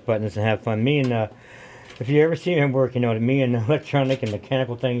trying to press buttons and have fun. Me and if you ever see me work, you know, me and electronic and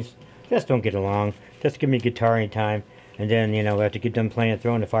mechanical things just don't get along. Just give me a guitar anytime, and then, you know, after you get done playing,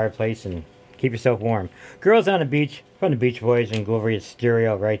 throw in the fireplace and keep yourself warm. Girls on the Beach from the Beach Boys and Gloria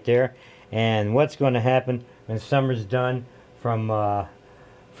Stereo right there. And what's going to happen when summer's done from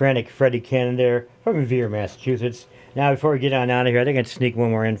Frantic Freddie Cannon there from Revere, Massachusetts. Now, before we get on out of here, I think I can sneak one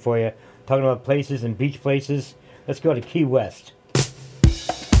more in for you. Talking about places and beach places, let's go to Key West.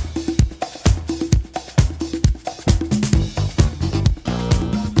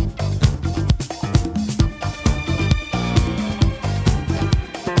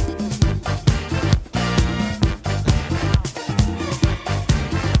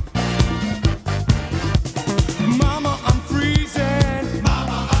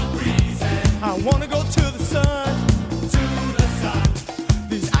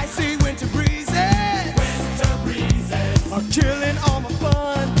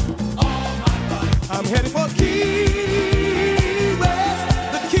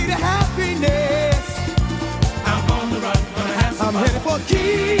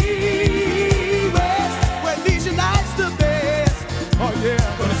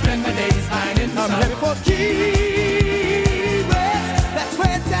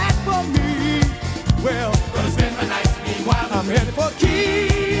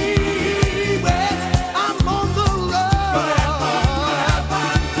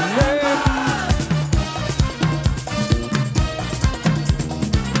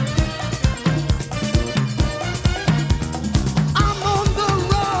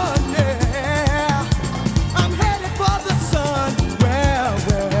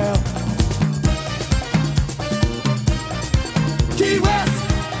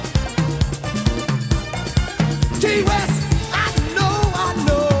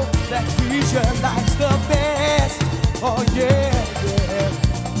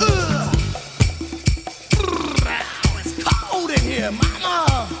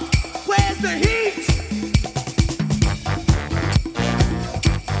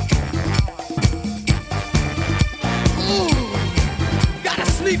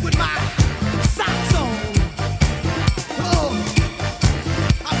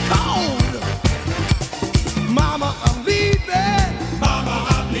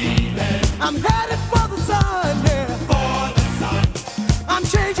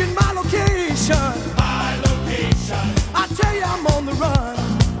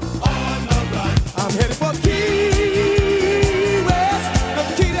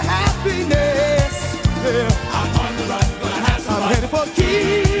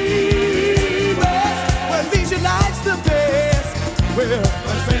 Well,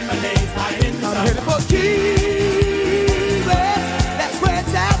 I'm headed for Key West. That's where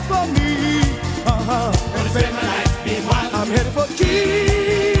it's at for me. I'm headed for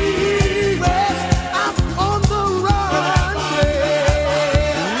Key West. I'm on the run.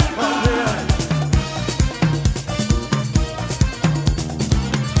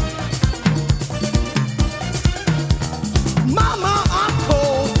 Mama, I'm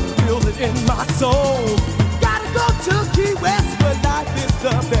cold, feel it in my soul. Gotta go to Key West where life is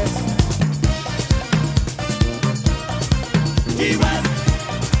the best. Key West.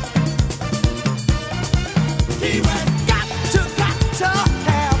 Key West. Got to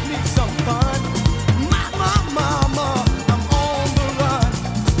have me some fun. Mama, I'm on the run.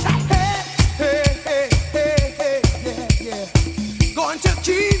 Hey, yeah. Going to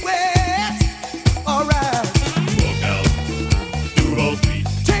Key West. Alright. Walk out Duval Street.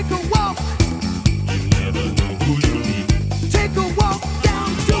 Take a walk. You never know who you'll meet. Take a walk down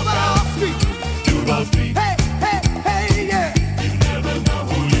Duval Street. Duval Street. Hey, yeah. You never know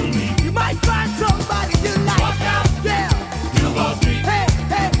who you'll meet. You might find somebody you like. Walk out. Yeah. Duval Street. Hey,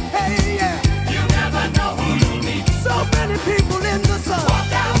 yeah. You never know who you'll meet. So many people in the sun.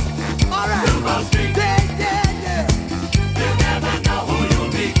 Walk out. Alright. Duval Street. Yeah. You never know who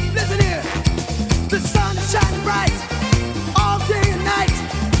you'll meet. Listen here. The sun is shining bright all day and night.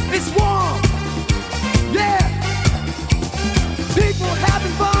 It's warm. Yeah. People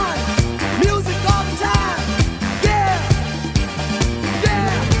having fun. Music all the time. Yeah.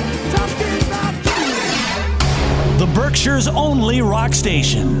 Talking about The Berkshire's only rock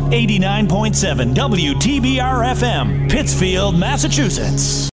station, 89.7 WTBR FM, Pittsfield, Massachusetts.